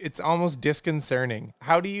 It's like, it's almost disconcerting.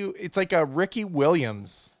 It's like a Ricky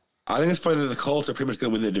Williams. I think it's funny that the Colts are pretty much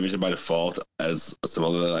going to win the division by default, as some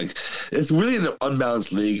other it's really an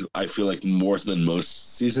unbalanced league. I feel like more so than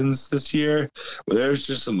most seasons this year, where there's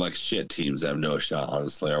just some shit teams that have no shot,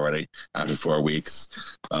 honestly, already after 4 weeks.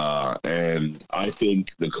 And I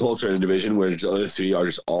think the Colts are in a division where the other three are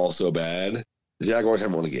just all so bad. The Jaguars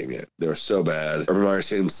haven't won a game yet. They were so bad. Urban Meyer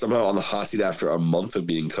seems somehow on the hot seat after a month of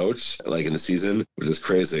being coached, in the season, which is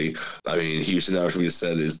crazy. I mean, Houston, as we just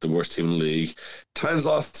said, is the worst team in the league. Times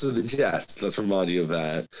lost to the Jets. Let's remind you of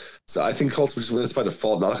that. So I think Colts will just win this by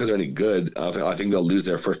default, not because they're any good. I think they'll lose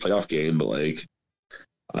their first playoff game, but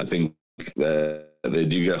I think that they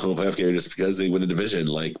do get a home playoff game just because they win the division,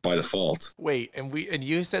 by default. Wait, and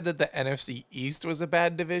you said that the NFC East was a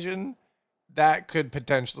bad division? That could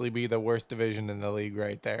potentially be the worst division in the league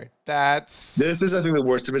right there. This is, I think, the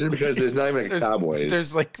worst division because there's not even Cowboys.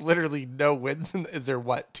 There's literally no wins. Is there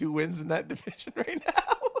 2 wins in that division right now?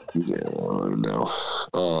 Yeah, I don't know.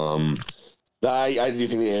 I do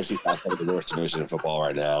think the AFC is the worst division in football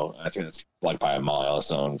right now. I think it's by a mile,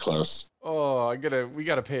 so close. Oh, we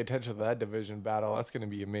gotta pay attention to that division battle. That's gonna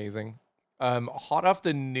be amazing. Hot off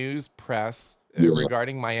the news press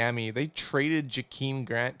regarding Miami, they traded Jakeem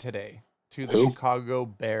Grant today to the Chicago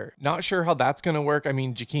Bears. Not sure how that's going to work. I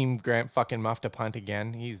mean, Jakeem Grant fucking muffed a punt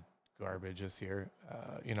again. He's garbage this year.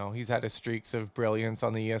 He's had his streaks of brilliance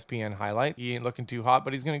on the ESPN highlight. He ain't looking too hot,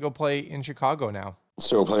 but he's going to go play in Chicago now.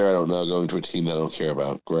 So a player I don't know going to a team that I don't care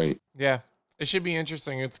about. Great. Yeah. It should be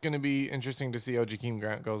interesting. It's going to be interesting to see how Jakeem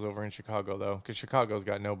Grant goes over in Chicago, though, because Chicago's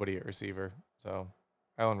got nobody at receiver. So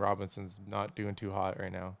Allen Robinson's not doing too hot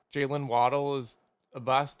right now. Jalen Waddle is a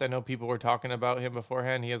bust. I know people were talking about him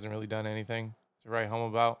beforehand. He hasn't really done anything to write home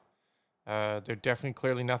about. They're definitely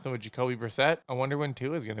clearly nothing with Jacoby Brissett. I wonder when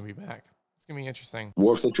Tua is going to be back. It's going to be interesting.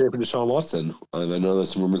 What if they trade for Deshaun Watson? I know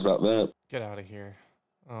there's some rumors about that. Get out of here.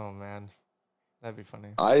 Oh, man. That'd be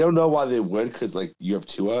funny. I don't know why they would, because you have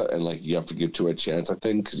Tua, and you have to give Tua a chance, I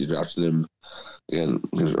think, because you drafted him, again,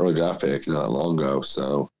 he was an early draft pick not that long ago.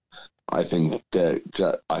 So I think trading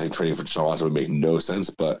for Deshaun Watson would make no sense,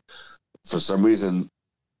 but for some reason,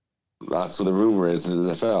 that's what the rumor is in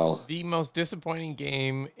the NFL. The most disappointing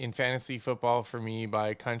game in fantasy football for me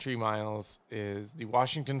by country miles is the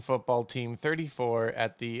Washington football team 34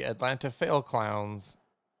 at the Atlanta Fail Clowns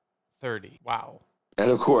 30. Wow.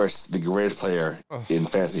 And of course, the greatest player in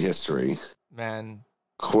fantasy history, man,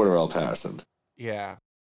 Cordarrelle Patterson. Yeah.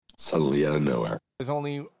 Suddenly out of nowhere. There's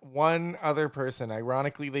only one other person.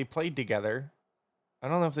 Ironically, they played together. I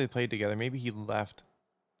don't know if they played together. Maybe he left.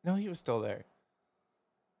 No, he was still there.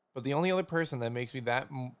 But the only other person that makes me that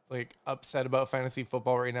upset about fantasy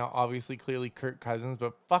football right now, obviously, clearly Kirk Cousins,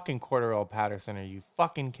 but fucking Cordarrelle Patterson. Are you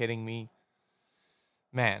fucking kidding me?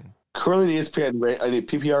 Man. Currently, the ESPN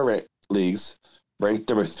PPR leagues ranked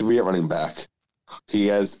number 3 at running back. He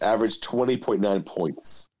has averaged 20.9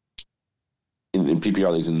 points in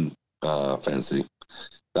PPR leagues in fantasy.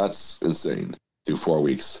 That's insane. Through 4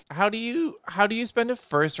 weeks. How do you spend a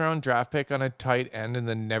first round draft pick on a tight end and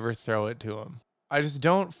then never throw it to him? I just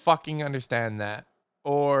don't fucking understand that.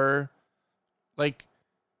 Or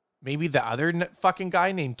maybe the other fucking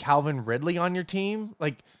guy named Calvin Ridley on your team.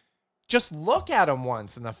 Just look at him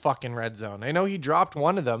once in the fucking red zone. I know he dropped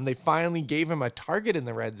one of them. They finally gave him a target in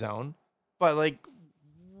the red zone. But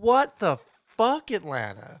what the fuck,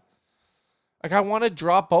 Atlanta? I want to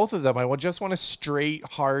drop both of them. I just want to straight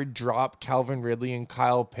hard drop Calvin Ridley and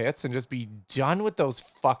Kyle Pitts and just be done with those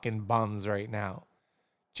fucking bums right now.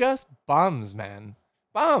 Just bums, man.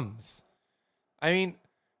 Bums. I mean,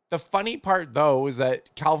 the funny part, though, is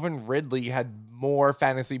that Calvin Ridley had more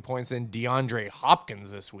fantasy points than DeAndre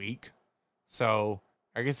Hopkins this week. So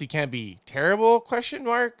I guess he can't be terrible, ?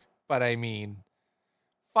 But I mean,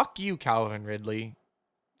 Fuck you, Calvin Ridley.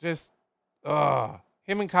 Just, him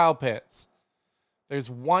and Kyle Pitts. There's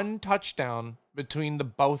one touchdown between the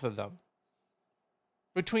both of them.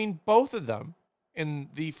 Between both of them in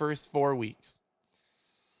the first 4 weeks.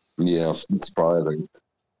 Yeah, it's surprising.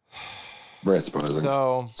 Very surprising.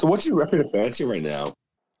 So what's your record of fantasy right now?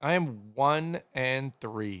 I am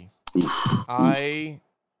 1-3. Oof. I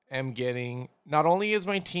am getting, not only is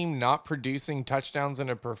my team not producing touchdowns in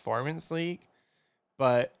a performance league,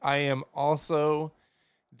 but I am also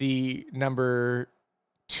the number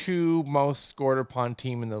 2 most scored upon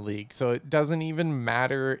team in the league. So it doesn't even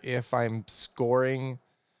matter if I'm scoring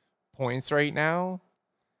points right now.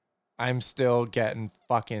 I'm still getting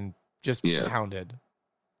fucking just pounded.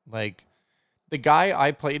 Like, the guy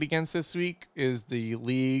I played against this week is the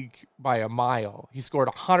league by a mile. He scored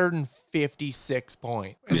 156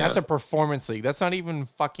 points. And that's a performance league. That's not even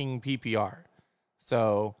fucking PPR.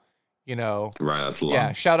 So, you know. Right, that's a lot.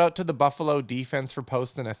 Yeah, shout out to the Buffalo defense for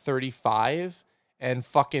posting a 35 and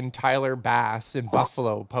fucking Tyler Bass in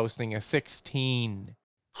Buffalo posting a 16.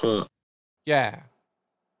 Huh. Yeah.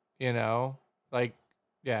 You know, like,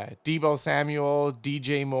 yeah, Deebo Samuel,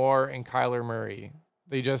 DJ Moore, and Kyler Murray.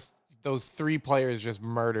 Those 3 players just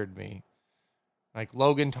murdered me. Like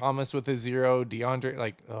Logan Thomas with a 0, DeAndre,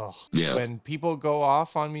 like, ugh. Yeah. When people go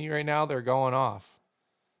off on me right now, they're going off.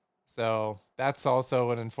 So that's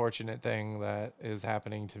also an unfortunate thing that is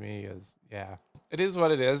happening to me is, yeah, it is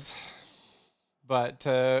what it is. But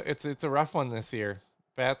it's a rough one this year.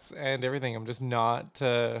 Bets and everything. I'm just not,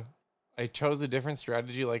 I chose a different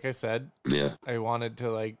strategy, like I said. Yeah. I wanted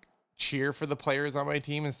to, like, cheer for the players on my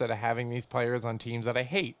team instead of having these players on teams that I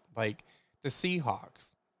hate, like the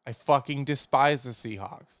Seahawks. I fucking despise the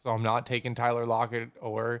Seahawks, so I'm not taking Tyler Lockett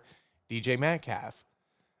or DJ Metcalf.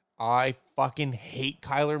 I fucking hate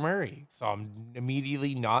Kyler Murray, so I'm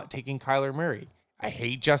immediately not taking Kyler Murray. I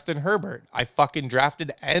hate Justin Herbert. I fucking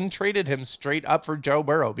drafted and traded him straight up for Joe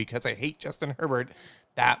Burrow because I hate Justin Herbert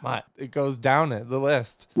that much. It goes down the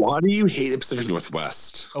list. Why do you hate the Pacific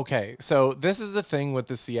Northwest? Okay, so this is the thing with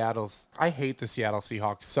the Seattle's. I hate the Seattle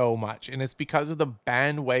Seahawks so much, and it's because of the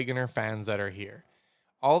bandwagoner fans that are here.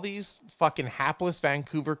 All these fucking hapless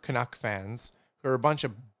Vancouver Canuck fans who are a bunch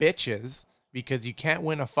of bitches because you can't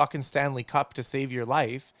win a fucking Stanley Cup to save your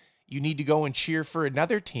life. You need to go and cheer for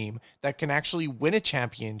another team that can actually win a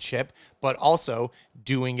championship, but also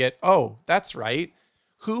doing it. Oh, that's right.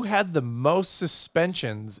 Who had the most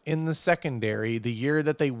suspensions in the secondary the year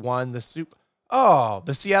that they won the Super? Oh,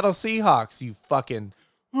 the Seattle Seahawks, you fucking...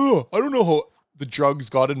 Oh, I don't know how the drugs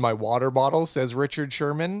got in my water bottle, says Richard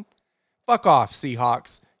Sherman. Fuck off,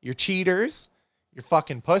 Seahawks. You're cheaters. You're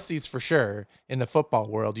fucking pussies for sure in the football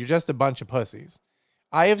world. You're just a bunch of pussies.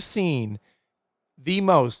 I have seen the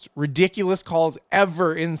most ridiculous calls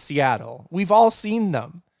ever in Seattle. We've all seen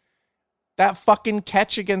them. That fucking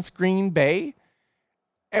catch against Green Bay...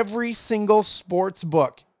 Every single sports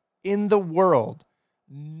book in the world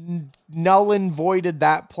null and voided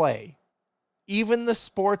that play. Even the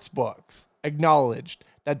sports books acknowledged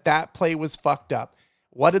that that play was fucked up.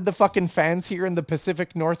 What did the fucking fans here in the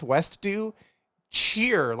Pacific Northwest do?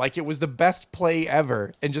 Cheer like it was the best play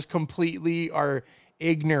ever and just completely are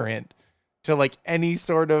ignorant to like any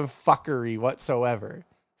sort of fuckery whatsoever.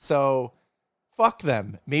 So fuck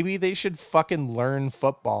them. Maybe they should fucking learn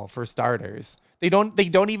football for starters. They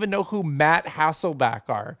don't even know who Matt Hasselbeck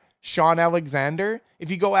are. Sean Alexander. If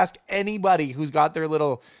you go ask anybody who's got their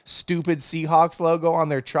little stupid Seahawks logo on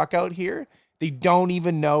their truck out here, they don't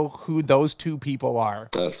even know who those 2 people are.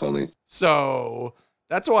 That's funny. So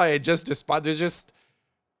that's why I just despise. There's just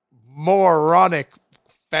moronic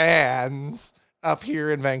fans up here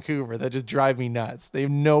in Vancouver that just drive me nuts. They have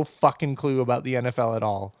no fucking clue about the NFL at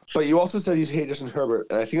all. But you also said you hate Justin Herbert,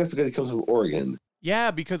 and I think that's because he comes from Oregon.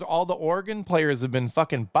 Yeah, because all the Oregon players have been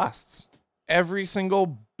fucking busts. Every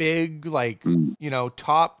single big, like,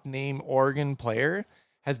 top name Oregon player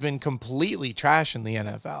has been completely trash in the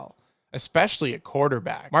NFL, especially at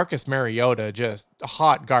quarterback. Marcus Mariota, just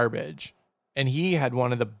hot garbage. And he had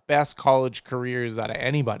one of the best college careers out of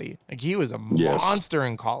anybody. Like, he was a monster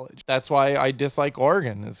in college. That's why I dislike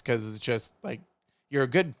Oregon, is because it's just like, you're a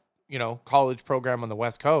good, college program on the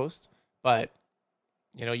West Coast, but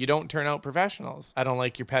you don't turn out professionals. I don't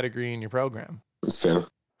like your pedigree and your program. That's fair.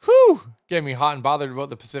 Whew! Get me hot and bothered about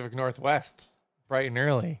the Pacific Northwest bright and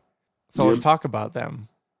early. So let's talk about them.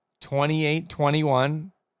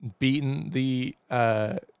 28-21, beating the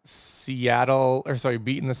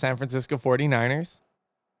beating the San Francisco 49ers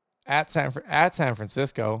at San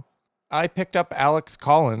Francisco. I picked up Alex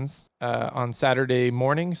Collins on Saturday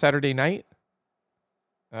night.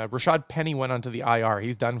 Rashad Penny went onto the IR.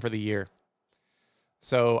 He's done for the year.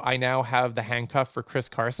 So I now have the handcuff for Chris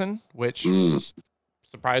Carson, which Mm.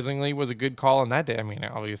 surprisingly was a good call on that day. I mean,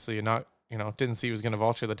 obviously not, didn't see he was going to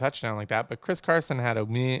vulture the touchdown like that, but Chris Carson had a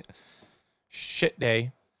meh shit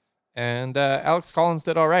day, and Alex Collins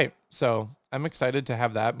did all right. So I'm excited to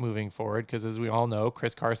have that moving forward because, as we all know,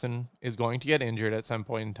 Chris Carson is going to get injured at some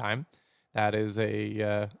point in time. That is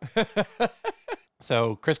a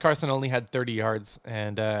so Chris Carson only had 30 yards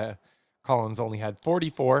and Collins only had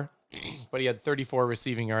 44, but he had 34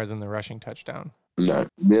 receiving yards and the rushing touchdown. No,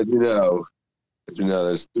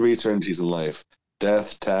 there's three certainties in life: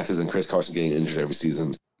 death, taxes, and Chris Carson getting injured every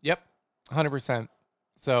season. Yep, 100%.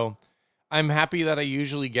 So I'm happy that I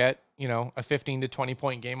usually get, a 15 to 20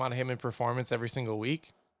 point game out of him in performance every single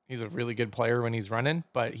week. He's a really good player when he's running,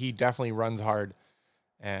 but he definitely runs hard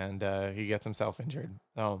and he gets himself injured.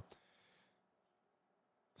 So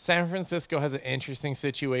San Francisco has an interesting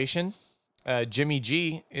situation. Jimmy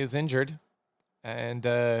G is injured, and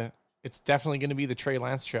it's definitely going to be the Trey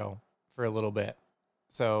Lance show for a little bit.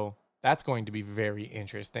 So that's going to be very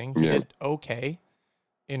interesting. He did okay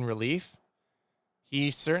in relief. He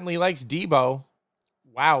certainly likes Debo.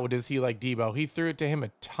 Wow, does he like Debo? He threw it to him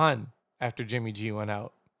a ton after Jimmy G went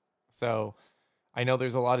out. So I know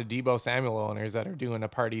there's a lot of Debo Samuel owners that are doing a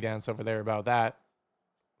party dance over there about that.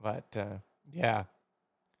 But yeah,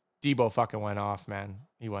 Debo fucking went off, man.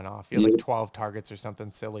 He went off. He had like 12 targets or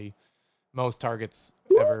something silly. Most targets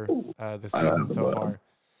ever this season so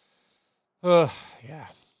far. Yeah,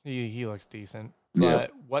 he looks decent.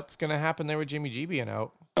 But what's going to happen there with Jimmy G being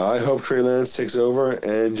out? I hope Trey Lance takes over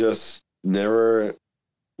and just never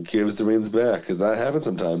gives the reins back, because that happens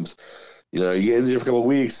sometimes. You get injured for a couple of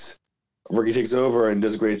weeks, rookie takes over and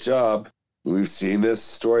does a great job. We've seen this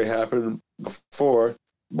story happen before,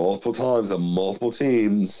 multiple times on multiple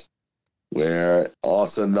teams, where all of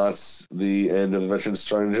a sudden that's the end of the veteran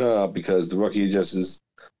starting job because the rookie just is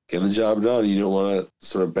getting the job done. You don't want to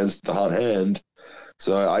sort of bench the hot hand.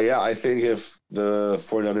 So, I think if the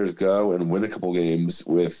 49ers go and win a couple games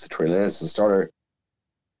with Trey Lance as a starter,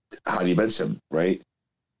 how do you bench him, right?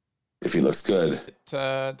 If he looks good.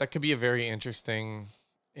 That could be a very interesting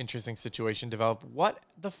situation develop. What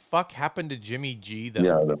the fuck happened to Jimmy G, though?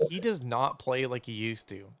 Yeah, He does not play like he used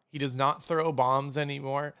to. He does not throw bombs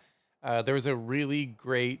anymore. There was a really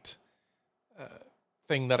great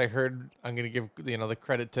thing that I heard. I'm going to give the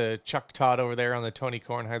credit to Chuck Todd over there on the Tony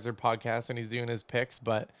Kornheiser podcast when he's doing his picks,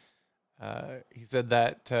 but he said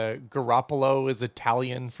that Garoppolo is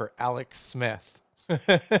Italian for Alex Smith.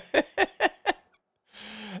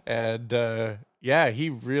 And yeah, he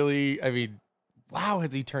really, I mean, wow,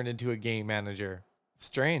 has he turned into a game manager? It's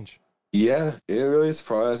strange. Yeah, it really is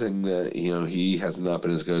surprising that he has not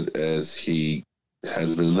been as good as he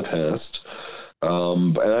has been in the past.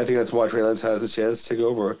 And I think that's why Trey Lance has a chance to take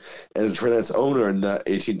over. And as Trey Lance owner in that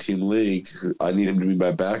 18-team league, I need him to be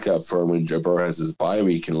my backup for when Joe Burrow has his bye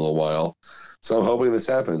week in a little while. So I'm hoping this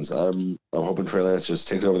happens. I'm hoping Trey Lance just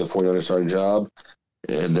takes over the 49ers starting job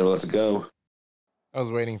and never lets it go. I was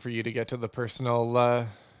waiting for you to get to the personal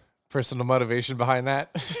motivation behind that.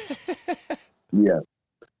 Yeah.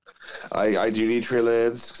 I do need Trey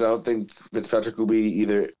Lance because I don't think Fitzpatrick will be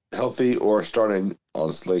either healthy or starting,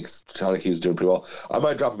 honestly, because Heineke's doing pretty well. I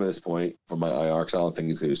might drop him at this point for my IR because I don't think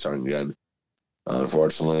he's going to be starting again,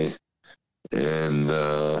 unfortunately. And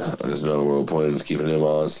there's no real point in keeping him,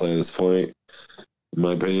 honestly, at this point, in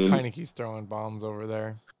my opinion. Heineke's throwing bombs over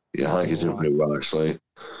there. Yeah, Heineke's doing pretty well, actually.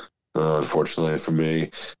 Unfortunately for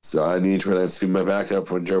me. So I need Trey Lance to be my backup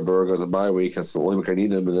when Joe Burrow goes on bye week. That's the only week I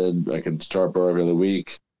need him, and then I can start Burrow every other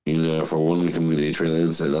week. For 1 week I'm going to need Trey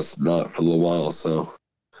Lance, and that's not for a little while. So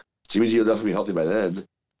Jimmy G will definitely be healthy by then,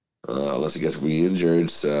 unless he gets re-injured.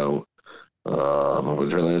 So I'm hoping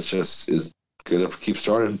Trey Lance just is good enough to keep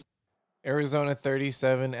starting. Arizona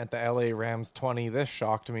 37 at the LA Rams 20. This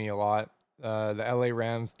shocked me a lot. The LA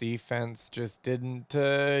Rams defense just didn't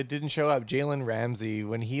show up. Jalen Ramsey,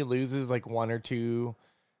 when he loses like one or two,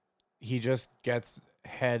 he just gets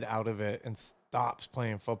head out of it and stops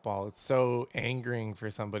playing football. It's so angering for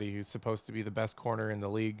somebody who's supposed to be the best corner in the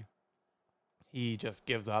league. He just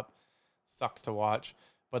gives up. Sucks to watch.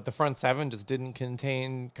 But the front seven just didn't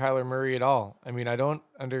contain Kyler Murray at all. I mean,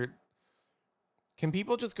 can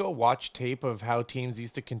people just go watch tape of how teams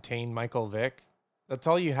used to contain Michael Vick? That's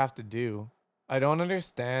all you have to do. I don't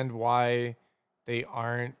understand why they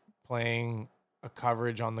aren't playing a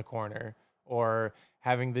coverage on the corner or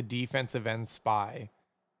having the defensive end spy.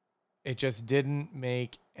 It just didn't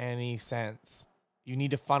make any sense. You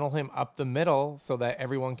need to funnel him up the middle so that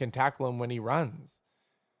everyone can tackle him when he runs.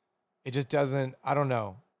 It just doesn't, I don't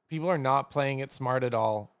know. People are not playing it smart at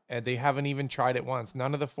all. And they haven't even tried it once.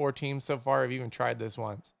 None of the 4 teams so far have even tried this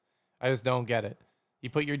once. I just don't get it. You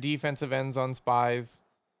put your defensive ends on spies,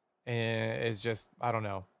 and it's just, I don't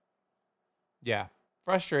know. Yeah,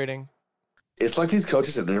 frustrating. It's like these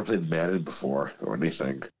coaches have never played Madden before or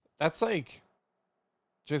anything. That's like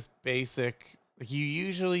just basic. Like, you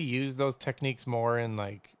usually use those techniques more in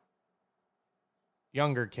like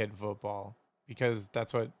younger kid football because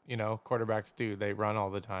that's what, quarterbacks do. They run all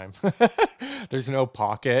the time. There's no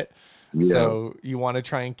pocket. Yeah. So you want to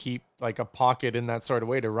try and keep like a pocket in that sort of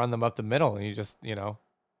way to run them up the middle. And you just, the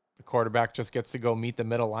quarterback just gets to go meet the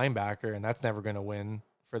middle linebacker, and that's never going to win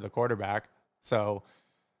for the quarterback. So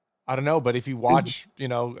I don't know, but if you watch,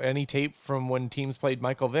 any tape from when teams played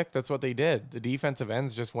Michael Vick, that's what they did. The defensive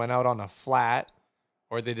ends just went out on a flat,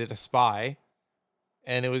 or they did a spy,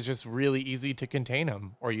 and it was just really easy to contain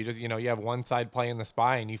him. Or you just, you have one side playing the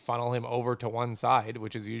spy and you funnel him over to one side,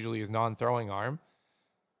 which is usually his non-throwing arm,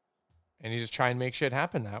 and you just try and make shit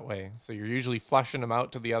happen that way. So you're usually flushing him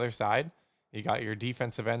out to the other side. You got your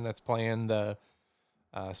defensive end that's playing the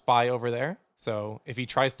spy over there. So if he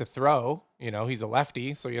tries to throw, he's a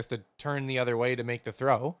lefty, so he has to turn the other way to make the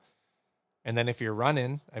throw. And then if you're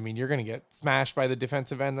running, I mean, you're going to get smashed by the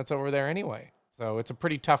defensive end that's over there anyway. So it's a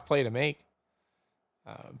pretty tough play to make.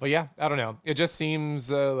 But yeah, I don't know. It just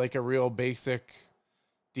seems like a real basic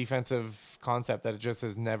defensive concept that it just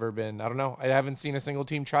has never been. I don't know. I haven't seen a single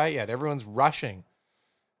team try it yet. Everyone's rushing.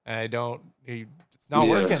 And it's not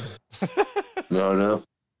working. No.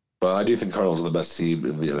 But I do think Cardinals are the best team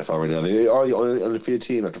in the NFL right now. They are the only undefeated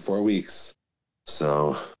team after 4 weeks.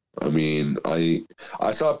 So, I mean, I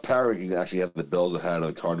saw Power Ranking actually have the Bills ahead of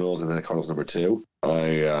the Cardinals and then the Cardinals number 2.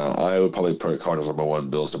 I would probably put Cardinals number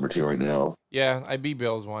 1, Bills number 2 right now. Yeah, I'd be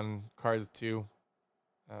Bills 1, Cards 2,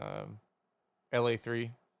 LA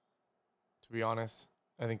 3, to be honest.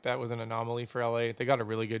 I think that was an anomaly for LA. They got a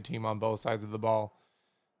really good team on both sides of the ball.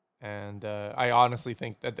 And I honestly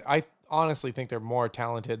think they're more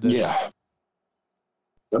talented than. Yeah.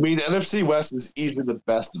 I mean, NFC West is easily the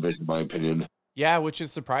best division, in my opinion. Yeah, which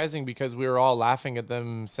is surprising because we were all laughing at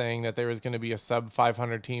them saying that there was going to be a sub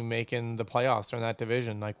 500 team making the playoffs from that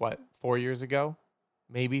division. Like, what, 4 years ago?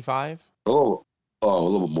 Maybe 5? Oh, a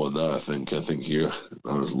little bit more than that, I think. That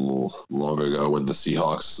was a little longer ago when the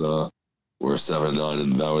Seahawks were 7-9,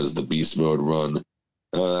 and that was the beast mode run.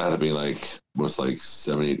 That had to be almost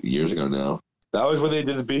 7-8 years ago now. That was when they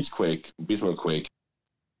did the beast mode quake,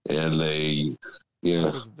 and they,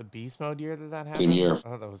 Was it the beast mode year that happened? Same year. I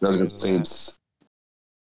thought that was None sooner of the than that. Saints.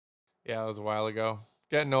 Yeah, that was a while ago.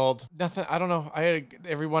 Getting old. Nothing. I don't know.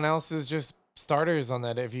 Everyone else is just starters on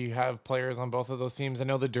that. If you have players on both of those teams, I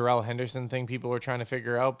know the Darrell Henderson thing people were trying to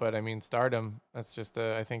figure out, but I mean, start him. That's just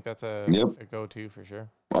I think that's a go-to for sure.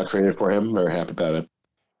 I traded for him. Very happy about it.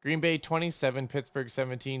 Green Bay 27, Pittsburgh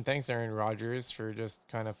 17. Thanks, Aaron Rodgers, for just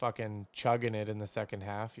kind of fucking chugging it in the second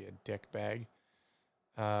half, you dick bag.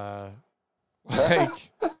 Man.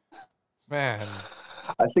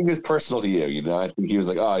 I think it's personal to you. I think he was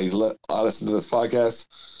like, I listened to this podcast.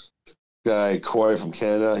 Guy Corey from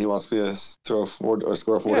Canada, he wants me to score 4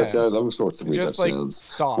 touchdowns. I'm going to score 3 just touchdowns.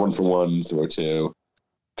 Stop. 1 for 1, throw 2.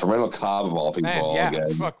 To Randall Cobb of all people. Again.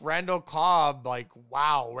 Fuck Randall Cobb.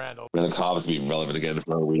 Wow, Randall Cobb can be relevant again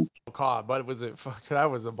for a week. Cobb, but that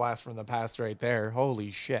was a blast from the past right there. Holy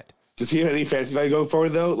shit. Does he have any fantasy value going forward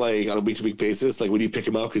though? On a week-to-week basis, when you pick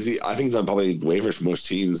him up, because I think he's on probably waivers for most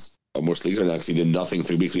teams, most leagues right now, because he did nothing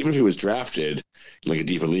 3 weeks. Even if he was drafted in a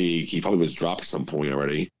deeper league, he probably was dropped at some point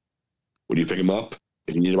already. Would you pick him up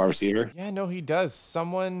if you need a wide receiver? Yeah, no, he does.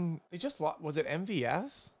 They just lost. Was it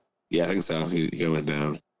MVS? Yeah, I think so. He went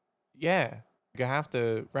down. Yeah. You have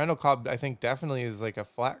to. Randall Cobb, I think, definitely is like a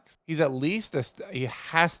flex. He's at least he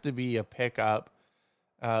has to be a pickup.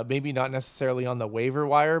 Maybe not necessarily on the waiver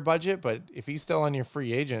wire budget, but if he's still on your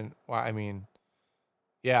free agent, well, I mean,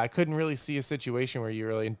 yeah, I couldn't really see a situation where you're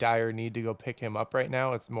really in dire need to go pick him up right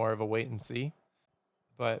now. It's more of a wait and see.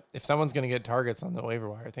 But if someone's going to get targets on the waiver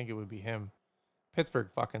wire, I think it would be him. Pittsburgh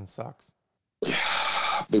fucking sucks.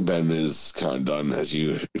 Yeah, Big Ben is kind of done as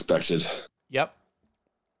you expected. Yep.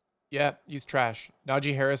 Yeah, he's trash.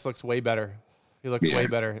 Najee Harris looks way better. He looks way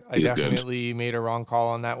better. I definitely made a wrong call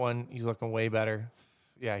on that one. He's looking way better.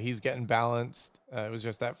 Yeah, he's getting balanced. It was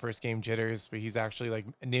just that first game jitters, but he's actually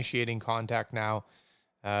initiating contact now.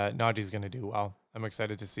 Najee's going to do well. I'm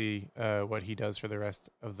excited to see what he does for the rest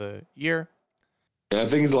of the year. Yeah, I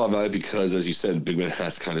think it's a lot of value because, as you said, Big Ben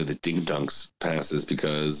has kind of the ding dunks passes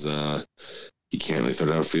because he can't really throw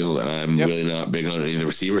downfield. And I'm really not big on any of the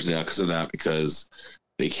receivers now because of that, because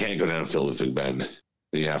they can't go downfield with Big Ben.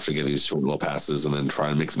 They have to get these short little passes and then try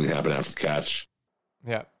and make something happen after the catch.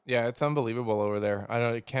 Yeah. Yeah, it's unbelievable over there.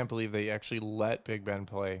 I can't believe they actually let Big Ben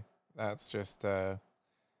play. That's just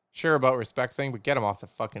sure about respect thing, but get him off the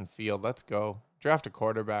fucking field. Let's go. Draft a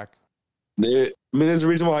quarterback. There's a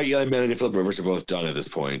reason why Eli Manning and Philip Rivers are both done at this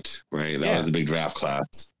point, right? That Yeah. was a big draft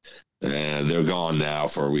class, and they're gone now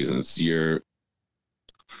for a reason. You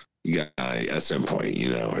got at a certain point,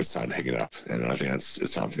 it's time to hang it up, and I think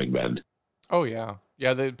it's time for Big Ben. Oh yeah.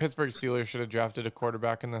 Yeah, the Pittsburgh Steelers should have drafted a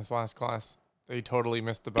quarterback in this last class. They totally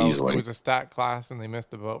missed the boat. It Easily. was a stat class and they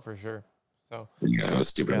missed the boat for sure. So Yeah, it was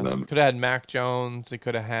stupid of them. could have had Mac Jones. They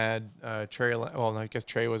could have had Trey. Well, I guess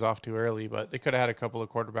Trey was off too early, but they could have had a couple of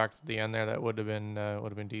quarterbacks at the end there that would have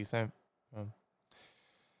been decent.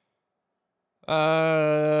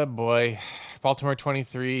 Boy, Baltimore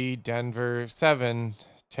 23, Denver 7.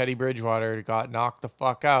 Teddy Bridgewater got knocked the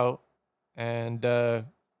fuck out and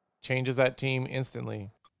changes that team instantly.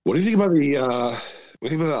 What do you think about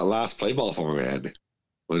that last play ball format?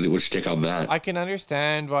 What's your take on that? I can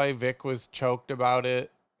understand why Vic was choked about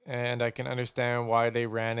it, and I can understand why they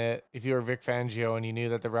ran it. If you were Vic Fangio and you knew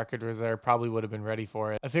that the record was there, probably would have been ready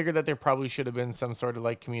for it. I figured that there probably should have been some sort of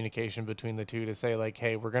like communication between the two to say like,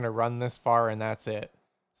 hey, we're going to run this far and that's it.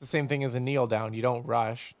 It's the same thing as a kneel down. You don't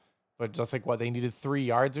rush, but just like what, they needed 3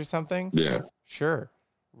 yards or something? Yeah. Sure.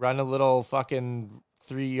 Run a little fucking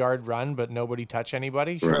 3-yard run, but nobody touch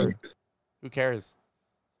anybody? Sure. Right. Who cares?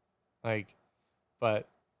 Like, but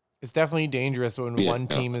it's definitely dangerous when one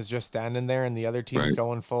team is just standing there and the other team's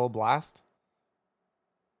going full blast.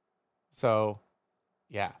 So,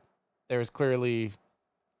 yeah, there was clearly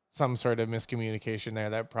some sort of miscommunication there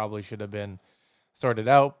that probably should have been sorted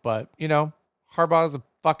out. But, Harbaugh's a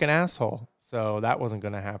fucking asshole. So that wasn't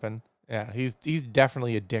going to happen. Yeah, he's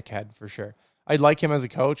definitely a dickhead for sure. I'd like him as a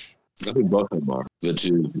coach. I think both of them are. The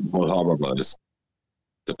two, both Harbaugh brothers.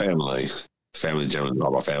 The family in general, the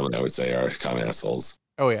Harbaugh family, I would say, are kind of assholes.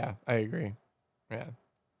 Oh, yeah, I agree. Yeah.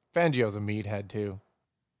 Fangio's a meathead, too.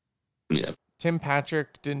 Yeah. Tim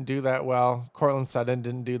Patrick didn't do that well. Cortland Sutton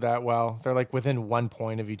didn't do that well. They're like within 1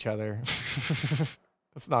 point of each other.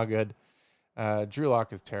 That's not good. Drew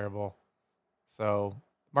Lock is terrible. So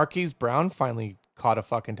Marquise Brown finally caught a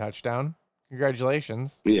fucking touchdown.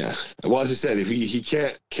 Congratulations. Yeah. Well, as you said, if he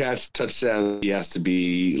can't catch a touchdown, he has to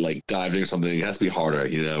be like diving or something. It has to be harder,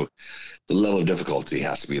 The level of difficulty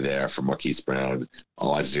has to be there for Marquise Brown.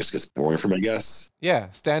 Otherwise, it just gets boring for him, I guess.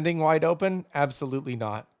 Yeah. Standing wide open? Absolutely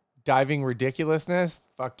not. Diving ridiculousness?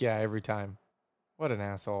 Fuck yeah, every time. What an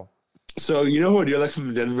asshole. So, you know what you're like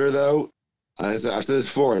from Denver, though? As I've said this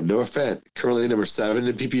before, Noah Fant, currently number 7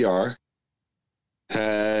 in PPR,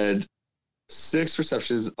 had 6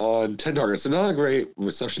 receptions on 10 targets. So not a great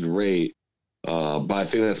reception rate, but I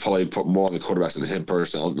think that's probably put more on the quarterbacks than him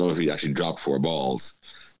personally. I don't know if he actually dropped 4 balls.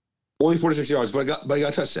 Only 46 yards, but he got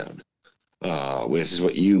a touchdown, which is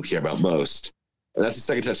what you care about most. And that's the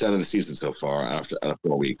second touchdown of the season so far after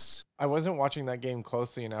 4 weeks. I wasn't watching that game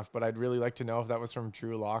closely enough, but I'd really like to know if that was from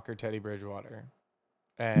Drew Lock or Teddy Bridgewater.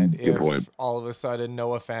 And if all of a sudden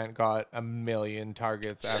Noah Fant got a million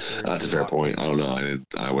targets after. That's a fair point. I don't know.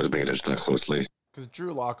 I wasn't paying attention to that closely. Because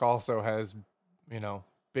Drew Lock also has,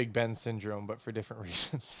 Big Ben syndrome, but for different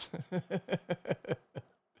reasons.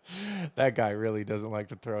 That guy really doesn't like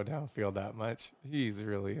to throw downfield that much. He's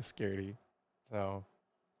really a scaredy. So,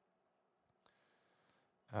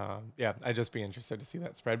 yeah, I'd just be interested to see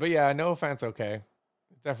that spread. But yeah, Noah Fant's okay.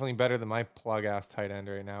 Definitely better than my plug ass tight end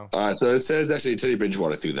right now. All right, so it says actually Teddy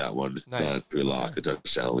Bridgewater threw that one. Nice. Drew Lock, the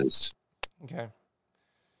touchdown at least. Okay.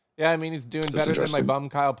 Yeah, I mean he's doing better than my bum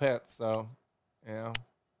Kyle Pitts, so Yeah.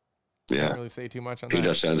 Can't really say too much on 2 that.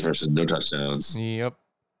 touchdowns versus no touchdowns. Yep.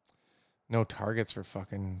 No targets for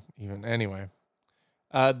fucking even. Anyway,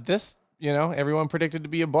 this everyone predicted to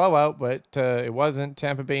be a blowout, but it wasn't.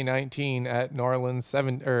 Tampa Bay 19 at New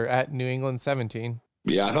England 17.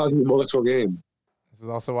 Yeah, I thought it was a more electoral game. This is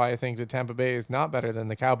also why I think that Tampa Bay is not better than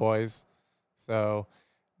the Cowboys. So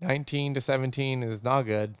 19-17 is not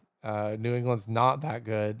good. New England's not that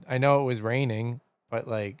good. I know it was raining, but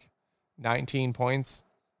like 19 points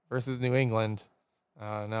versus New England.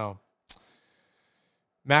 No.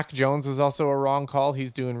 Mac Jones is also a wrong call.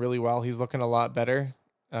 He's doing really well. He's looking a lot better.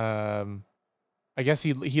 I guess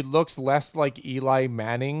he looks less like Eli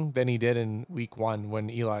Manning than he did in week 1 when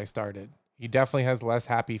Eli started. He definitely has less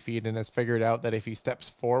happy feet and has figured out that if he steps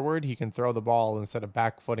forward, he can throw the ball instead of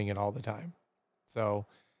back footing it all the time. So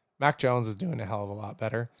Mac Jones is doing a hell of a lot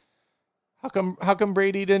better. How come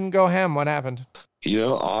Brady didn't go ham? What happened?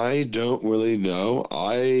 I don't really know.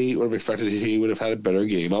 I would have expected he would have had a better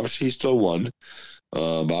game. Obviously, he still won.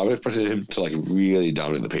 But I would expected him to like really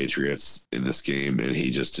dominate the Patriots in this game, and he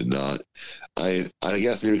just did not. I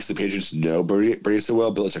guess maybe because the Patriots know Brady so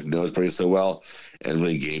well, Belichick knows Brady so well, and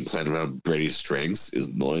really game plan around Brady's strengths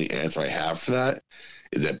is the only answer I have for that.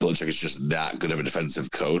 Is that Belichick is just that good of a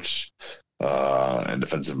defensive coach and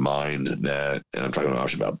defensive mind that, and I'm talking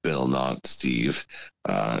obviously about Bill, not Steve.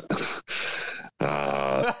 Uh,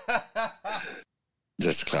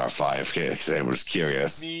 just to clarify, because I was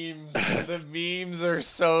curious. Memes. The memes are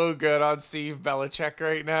so good on Steve Belichick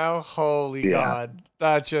right now. Holy God.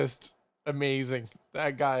 That's just amazing.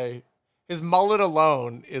 That guy, his mullet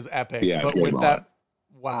alone is epic. Yeah, but good with mullet. that,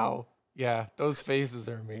 wow. Yeah, those faces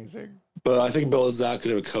are amazing. But I think Bill is that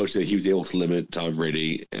good of a coach that he was able to limit Tom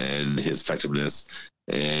Brady and his effectiveness,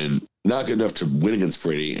 and not good enough to win against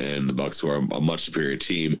Brady and the Bucs, who are a much superior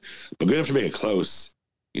team, but good enough to make it close.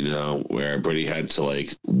 You know, where Brady had to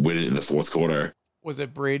like win it in the fourth quarter. Was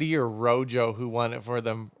it Brady or Rojo who won it for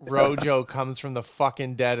them? Rojo comes from the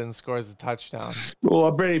fucking dead and scores a touchdown. Well,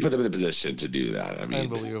 Brady put them in the position to do that. I mean,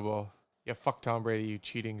 Unbelievable. Yeah, fuck Tom Brady, you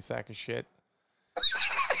cheating sack of shit.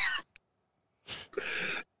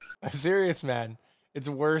 I'm serious, man. It's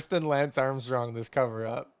worse than Lance Armstrong, this cover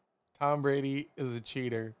up. Tom Brady is a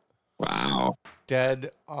cheater. wow.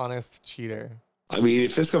 Dead, honest cheater. I mean,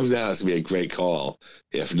 if this comes out, it's gonna be a great call.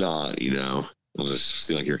 If not, you know, I'll just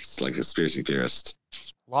seem like you're like a conspiracy theorist.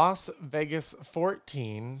 Las Vegas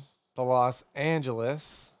 14, the Los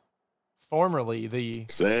Angeles, formerly the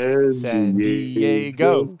San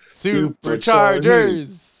Diego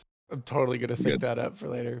Superchargers. I'm totally going to sync that up for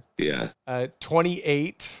later. Yeah.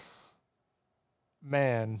 28.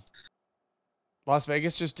 Man. Las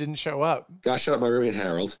Vegas just didn't show up. Gotta shout out my roommate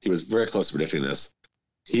Harold. He was very close to predicting this.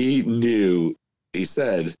 He knew, he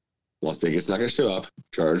said, Las Vegas is not going to show up.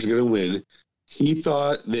 Chargers are going to win. He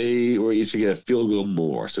thought they were each going to get a field goal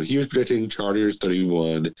more. So he was predicting Chargers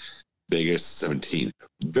 31, Vegas 17.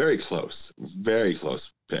 Very close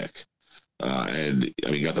pick. And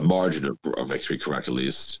I mean, got the margin of victory correct at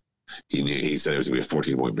least. He said it was going to be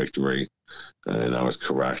a 14-point victory, and I was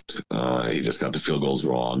correct. He just got the field goals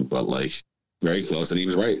wrong, but like very close, and he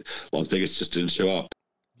was right. Las Vegas just didn't show up.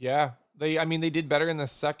 Yeah, they did better in the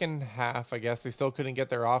second half. I guess they still couldn't get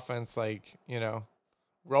their offense like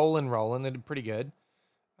rolling. They did pretty good,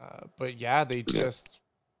 but yeah, they just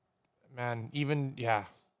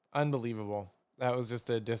unbelievable. That was just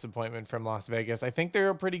a disappointment from Las Vegas. I think they're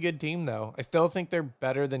a pretty good team, though. I still think they're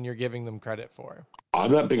better than you're giving them credit for.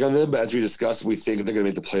 I'm not big on them, but as we discussed, we think they're going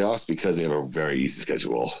to make the playoffs because they have a very easy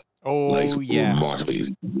schedule. Remarkably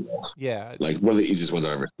easy. Yeah. Like one of the easiest ones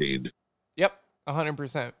I've ever seen. Yep,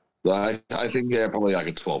 100%. I think they're probably like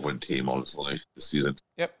a 12-win team, honestly, this season.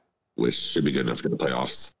 Yep. Which should be good enough to get the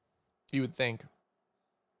playoffs. You would think.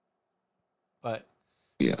 But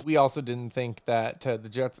yeah, we also didn't think that the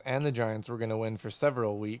Jets and the Giants were going to win for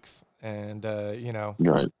several weeks. And,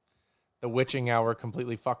 right. The witching hour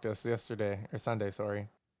completely fucked us Sunday, sorry.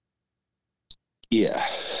 Yeah.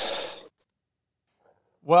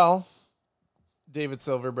 Well, David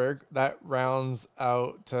Silverberg, that rounds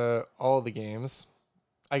out to all the games.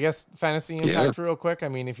 I guess fantasy impact real quick. I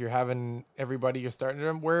mean, if you're having everybody you're starting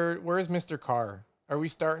them, where is Mr. Carr? Are we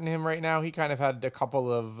starting him right now? He kind of had a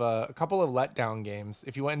couple of letdown games.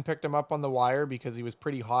 If you went and picked him up on the wire because he was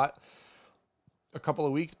pretty hot a couple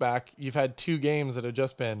of weeks back, you've had 2 games that have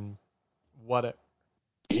just been Yeah,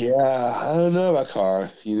 I don't know about Carr.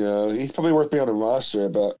 He's probably worth being on a roster,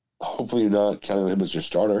 but hopefully you're not counting him as your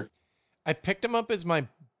starter. I picked him up as my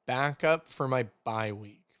backup for my bye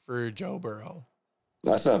week for Joe Burrow.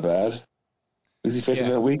 That's not bad. Is he facing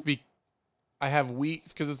that week? I have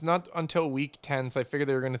weeks because it's not until week 10, so I figured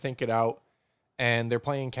they were going to think it out. And they're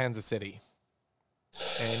playing Kansas City.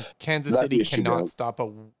 And Kansas City cannot stop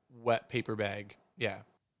a wet paper bag. Yeah.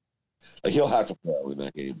 Like he'll have to play in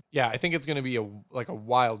that game. Yeah, I think it's going to be a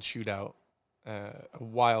wild shootout.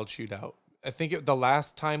 I think the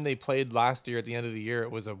last time they played last year at the end of the year, it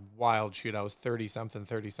was a wild shootout. It was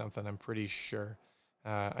 30-something. I'm pretty sure.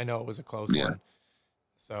 I know it was a close one.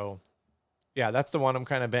 So, yeah, that's the one I'm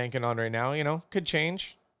kind of banking on right now. Could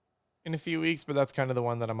change in a few weeks, but that's kind of the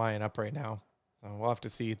one that I'm eyeing up right now. So we'll have to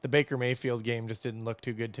see. The Baker Mayfield game just didn't look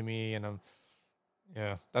too good to me, and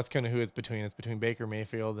that's kind of who it's between. It's between Baker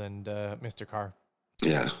Mayfield and Mr. Carr.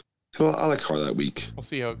 Yeah. Well, I like Carr that week. We'll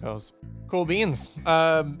see how it goes. Cool beans.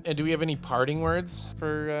 And do we have any parting words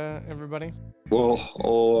for everybody? Well,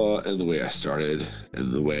 I'll end the way I started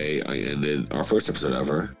and the way I ended our first episode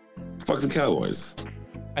ever. Fuck the Cowboys.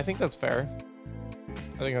 I think that's fair.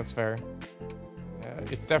 It's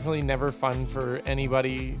definitely never fun for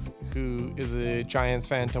anybody who is a Giants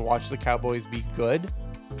fan to watch the Cowboys be good.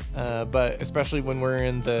 But especially when we're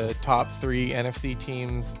in the top 3 NFC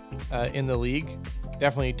teams in the league,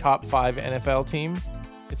 definitely top 5 NFL team,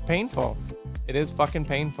 it's painful. It is fucking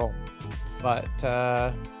painful. But,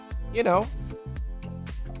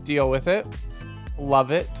 deal with it,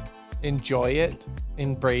 love it, enjoy it,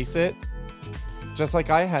 embrace it. Just like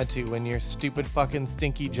I had to when your stupid fucking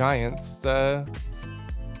stinky Giants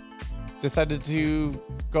decided to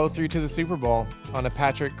go through to the Super Bowl on a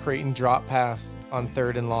Patrick Creighton drop pass on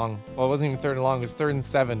 3rd and long. Well, it wasn't even 3rd and long, it was 3rd and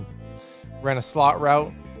 7. Ran a slot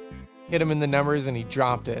route, hit him in the numbers, and he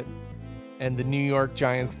dropped it. And the New York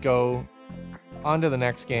Giants go on to the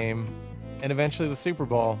next game and eventually the Super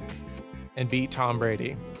Bowl and beat Tom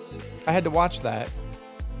Brady. I had to watch that.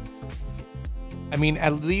 I mean,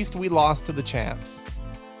 at least we lost to the champs.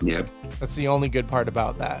 Yep. That's the only good part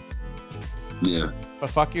about that. Yeah. But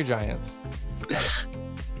fuck your Giants.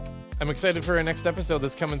 I'm excited for our next episode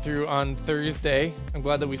that's coming through on Thursday. I'm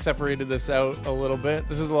glad that we separated this out a little bit.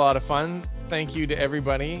 This is a lot of fun. Thank you to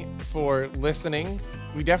everybody for listening.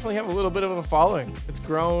 We definitely have a little bit of a following. It's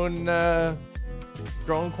grown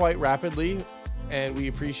quite rapidly, and we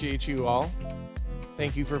appreciate you all.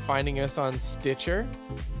 Thank you for finding us on Stitcher.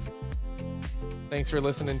 Thanks for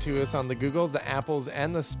listening to us on the Googles, the Apples,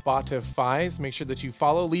 and the Spotifys. Make sure that you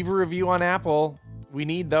follow, leave a review on Apple. We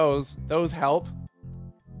need those. Those help.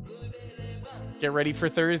 Get ready for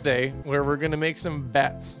Thursday, where we're going to make some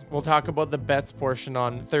bets. We'll talk about the bets portion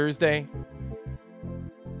on Thursday.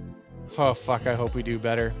 Oh, fuck, I hope we do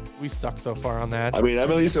better. We suck so far on that. I mean,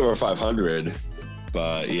 I'm at least over 500,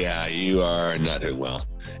 but yeah, you are not doing well.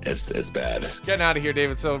 It's bad. Getting out of here,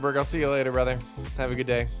 David Silverberg. I'll see you later, brother. Have a good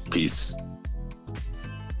day. Peace.